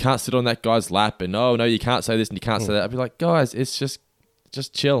 no, you can't sit on that guy's lap, and oh, no, you can't say this and you can't say that. I'd be like, guys, it's just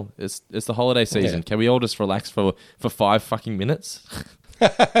chill. It's the holiday season. Yeah. Can we all just relax for 5 fucking minutes?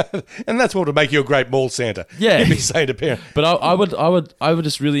 And that's what would make you a great ball Santa. Yeah. You'd be saying to parents. But I would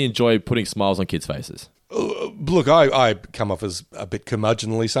just really enjoy putting smiles on kids' faces. Look, I come off as a bit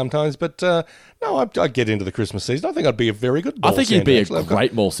curmudgeonly sometimes, but no, I'd get into the Christmas season. I think I'd be a very good ball Santa. I think you'd be a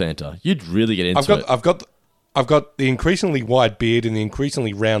great ball Santa. You'd really get into it. I've got the increasingly wide beard and the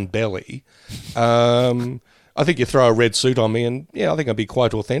increasingly round belly. I think you throw a red suit on me and, I think I'd be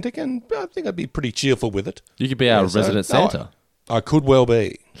quite authentic, and I think I'd be pretty cheerful with it. You could be our resident Santa. I could well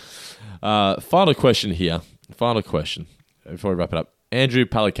be. Final question here. Final question before we wrap it up. Andrew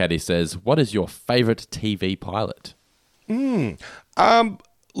Palicati says, what is your favourite TV pilot?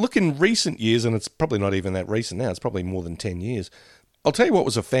 Look, in recent years, and it's probably not even that recent now, it's probably more than 10 years. I'll tell you what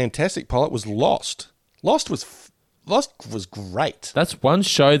was a fantastic pilot was Lost. Lost was great. That's one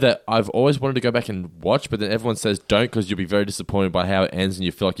show that I've always wanted to go back and watch, but then everyone says don't because you'll be very disappointed by how it ends and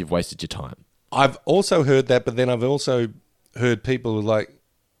you feel like you've wasted your time. I've also heard that, but then I've also heard people like,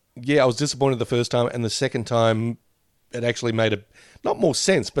 yeah, I was disappointed the first time, and the second time it actually made not more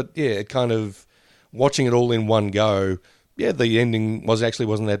sense, but yeah, it kind of, watching it all in one go, yeah, the ending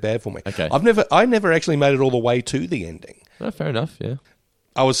wasn't that bad for me. Okay. I never actually made it all the way to the ending. Oh, fair enough, yeah.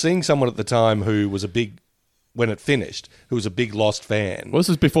 I was seeing someone at the time who was when it finished, who was a big Lost fan. Well, this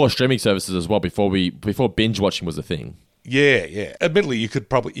was before streaming services as well, before binge watching was a thing. Yeah. Admittedly, you could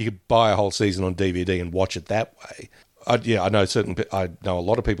buy a whole season on DVD and watch it that way. I know a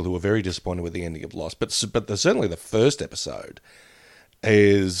lot of people who were very disappointed with the ending of Lost, but certainly the first episode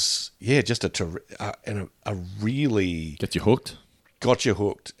is just a really gets you hooked. Got you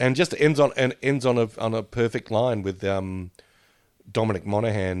hooked, and just ends on a perfect line with Dominic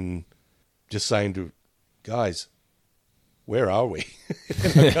Monaghan just saying to guys, where are we?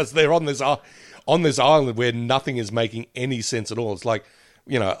 Because they're on this island where nothing is making any sense at all. It's like,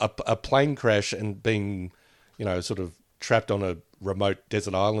 a plane crash and being, sort of trapped on a remote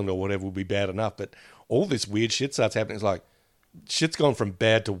desert island or whatever would be bad enough. But all this weird shit starts happening. It's like, shit's gone from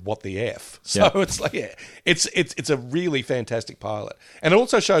bad to what the F. So It's like, it's a really fantastic pilot. And it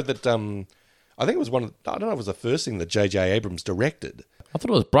also showed that, I think it was I don't know if it was the first thing that J.J. Abrams directed. I thought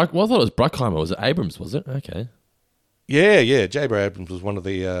it was Bruckheimer. Was it Abrams, was it? Okay. Yeah. J.J. Abrams was one of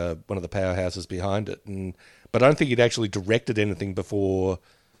the powerhouses behind it. But I don't think he'd actually directed anything before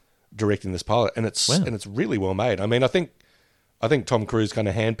directing this pilot. And it's really well made. I mean, I think Tom Cruise kind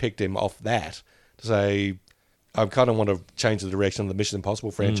of handpicked him off that to say, I kind of want to change the direction of the Mission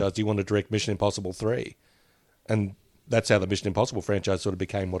Impossible franchise. Do you want to direct Mission Impossible 3? And that's how the Mission Impossible franchise sort of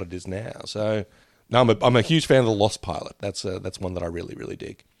became what it is now. So, no, I'm a huge fan of the Lost pilot. That's one that I really, really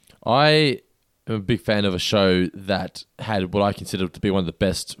dig. I am a big fan of a show that had what I consider to be one of the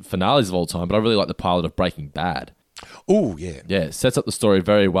best finales of all time, but I really like the pilot of Breaking Bad. Oh, yeah. Yeah, it sets up the story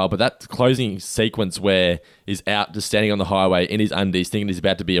very well, but that closing sequence where he's out just standing on the highway in his undies thinking he's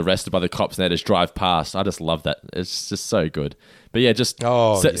about to be arrested by the cops and they just drive past, I just love that. It's just so good. But yeah, just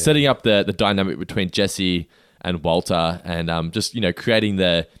setting up the dynamic between Jesse and Walter and just, creating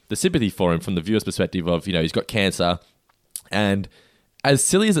the sympathy for him from the viewer's perspective of, he's got cancer. And as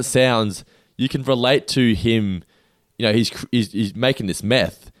silly as it sounds, you can relate to him, he's making this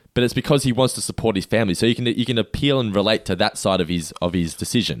meth, but it's because he wants to support his family. So you can appeal and relate to that side of his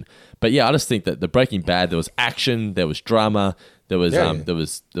decision. But yeah, I just think that the Breaking Bad, there was action, there was drama, there was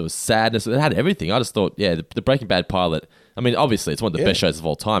sadness. It had everything. I just thought, the Breaking Bad pilot. I mean, obviously it's one of the best shows of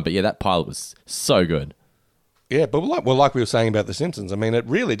all time. But yeah, that pilot was so good. Yeah, but like we were saying about The Simpsons, I mean, it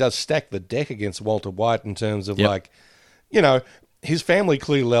really does stack the deck against Walter White in terms of his family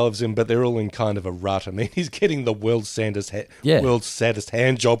clearly loves him, but they're all in kind of a rut. I mean, he's getting the world's saddest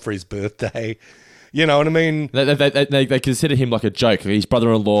hand job for his birthday. You know what I mean? They consider him like a joke. His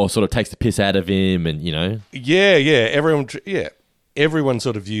brother-in-law sort of takes the piss out of him, and Yeah, everyone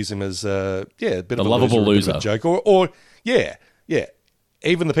sort of views him as a bit of a lovable loser, a joke, or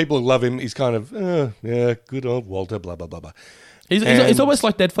even the people who love him, he's kind of good old Walter, blah blah blah blah. He's almost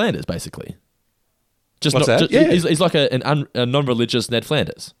like Ned Flanders, basically. He's like a non-religious Ned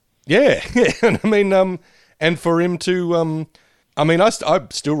Flanders. Yeah. I mean, and for him to, I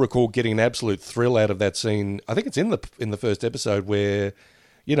still recall getting an absolute thrill out of that scene. I think it's in the first episode where,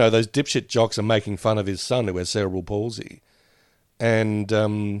 those dipshit jocks are making fun of his son who has cerebral palsy, and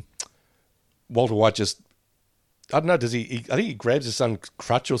Walter White just, I don't know, I think he grabs his son's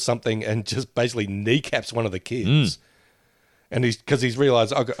crutch or something and just basically kneecaps one of the kids. And because he's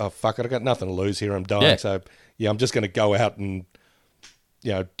realised, oh fuck it, I got nothing to lose here. I'm dying, so I'm just going to go out and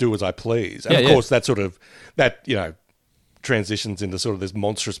do as I please. And of course, that transitions into sort of this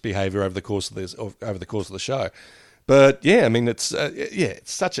monstrous behaviour over the course of the show. But yeah, I mean, it's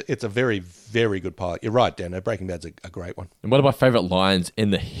a very, very good pilot. You're right, Dan. Breaking Bad's a great one. And one of my favourite lines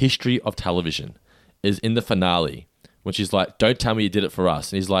in the history of television is in the finale when she's like, "Don't tell me you did it for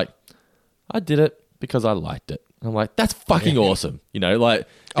us," and he's like, "I did it because I liked it." I'm like, that's fucking awesome. He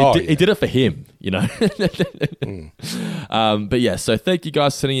did it for him, But yeah, so thank you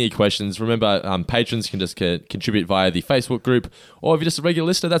guys for sending your questions. Remember, patrons can just contribute via the Facebook group, or if you're just a regular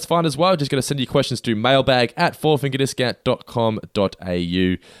listener, that's fine as well. Just going to send your questions to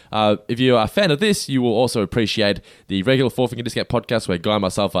mailbag@fourfingerdiscount.com.au. If you are a fan of this, you will also appreciate the regular Four Finger Discount podcast where Guy and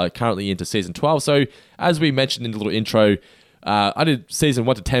myself are currently into season 12. So as we mentioned in the little intro, I did season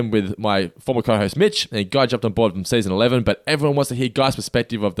 1 to 10 with my former co-host Mitch, and Guy jumped on board from season 11. But everyone wants to hear Guy's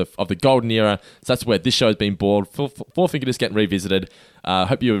perspective of the golden era, so that's where this show has been born. Four Finger Discount revisited.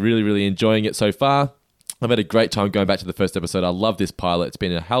 Hope you're really, really enjoying it so far. I've had a great time going back to the first episode. I love this pilot. It's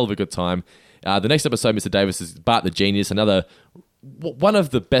been a hell of a good time. The next episode, Mr. Davis, is Bart the Genius, another one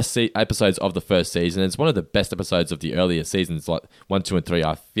of the best episodes of the first season. It's one of the best episodes of the earlier seasons, like 1, 2, and 3,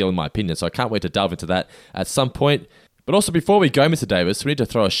 I feel, in my opinion. So I can't wait to delve into that at some point. But also, before we go, Mr. Davis, we need to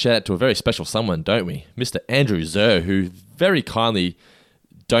throw a shout out to a very special someone, don't we? Mr. Andrew Zer, who very kindly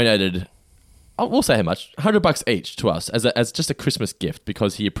donated, we'll say how much, $100 each to us as just a Christmas gift,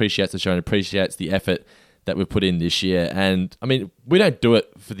 because he appreciates the show and appreciates the effort that we've put in this year. And I mean, we don't do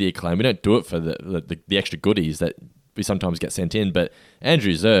it for the acclaim. We don't do it for the extra goodies that we sometimes get sent in. But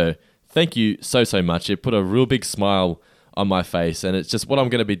Andrew Zer, thank you so much. It put a real big smile on my face. And it's just what I'm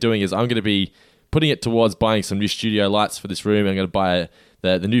going to be doing is I'm going to be putting it towards buying some new studio lights for this room. I'm going to buy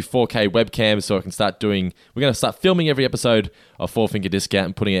the new 4K webcam so I can start doing... We're going to start filming every episode of Four Finger Discount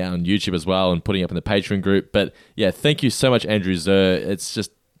and putting it out on YouTube as well and putting it up in the Patreon group. But yeah, thank you so much, Andrew Zer. It's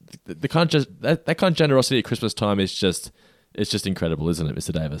just... that kind of generosity at Christmas time is just incredible, isn't it,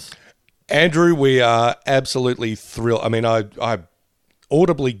 Mr. Davis? Andrew, we are absolutely thrilled. I mean, I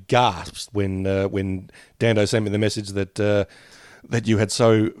audibly gasped when Dando sent me the message that you had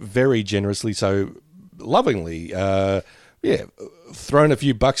so very generously, so lovingly, thrown a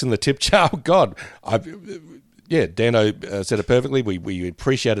few bucks in the tip jar. Oh, God, Dano said it perfectly. We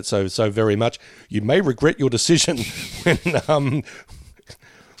appreciate it so very much. You may regret your decision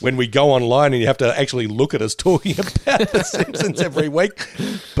when we go online and you have to actually look at us talking about The Simpsons every week.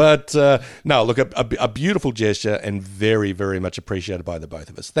 But no, look, a beautiful gesture and very, very much appreciated by the both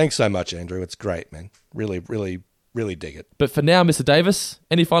of us. Thanks so much, Andrew. It's great, man. Really, really, really dig it. But for now, Mr. Davis,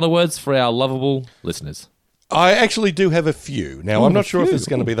 any final words for our lovable listeners? I actually do have a few. Now, I'm not sure if it's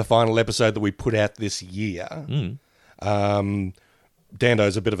going to be the final episode that we put out this year.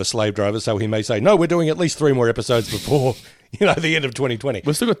 Dando's a bit of a slave driver, so he may say, no, we're doing at least 3 more episodes before... the end of 2020.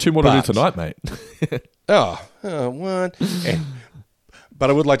 We've still got 2 more to do tonight, mate. What? But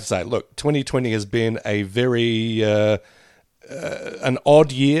I would like to say, look, 2020 has been a very, an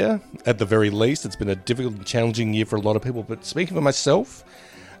odd year at the very least. It's been a difficult and challenging year for a lot of people. But speaking for myself,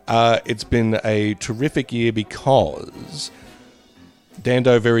 it's been a terrific year because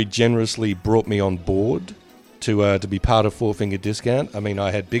Dando very generously brought me on board to be part of Four Finger Discount. I mean,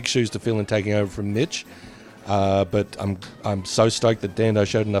 I had big shoes to fill in taking over from Mitch. But I'm so stoked that Dando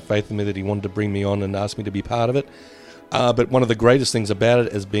showed enough faith in me that he wanted to bring me on and ask me to be part of it. But one of the greatest things about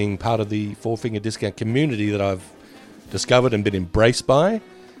it is being part of the Four Finger Discount community that I've discovered and been embraced by.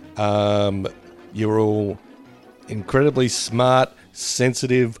 You're all incredibly smart,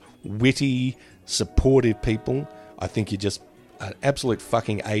 sensitive, witty, supportive people. I think you're just an absolute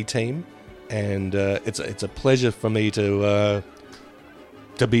fucking A-team. And it's a pleasure for me to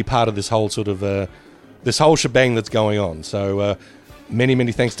be part of this whole sort of... this whole shebang that's going on. So many,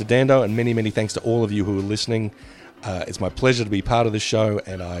 many thanks to Dando and many, many thanks to all of you who are listening. It's my pleasure to be part of this show,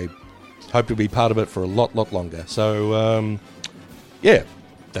 and I hope to be part of it for a lot longer. So,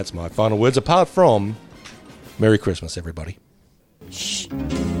 that's my final words, apart from Merry Christmas, everybody.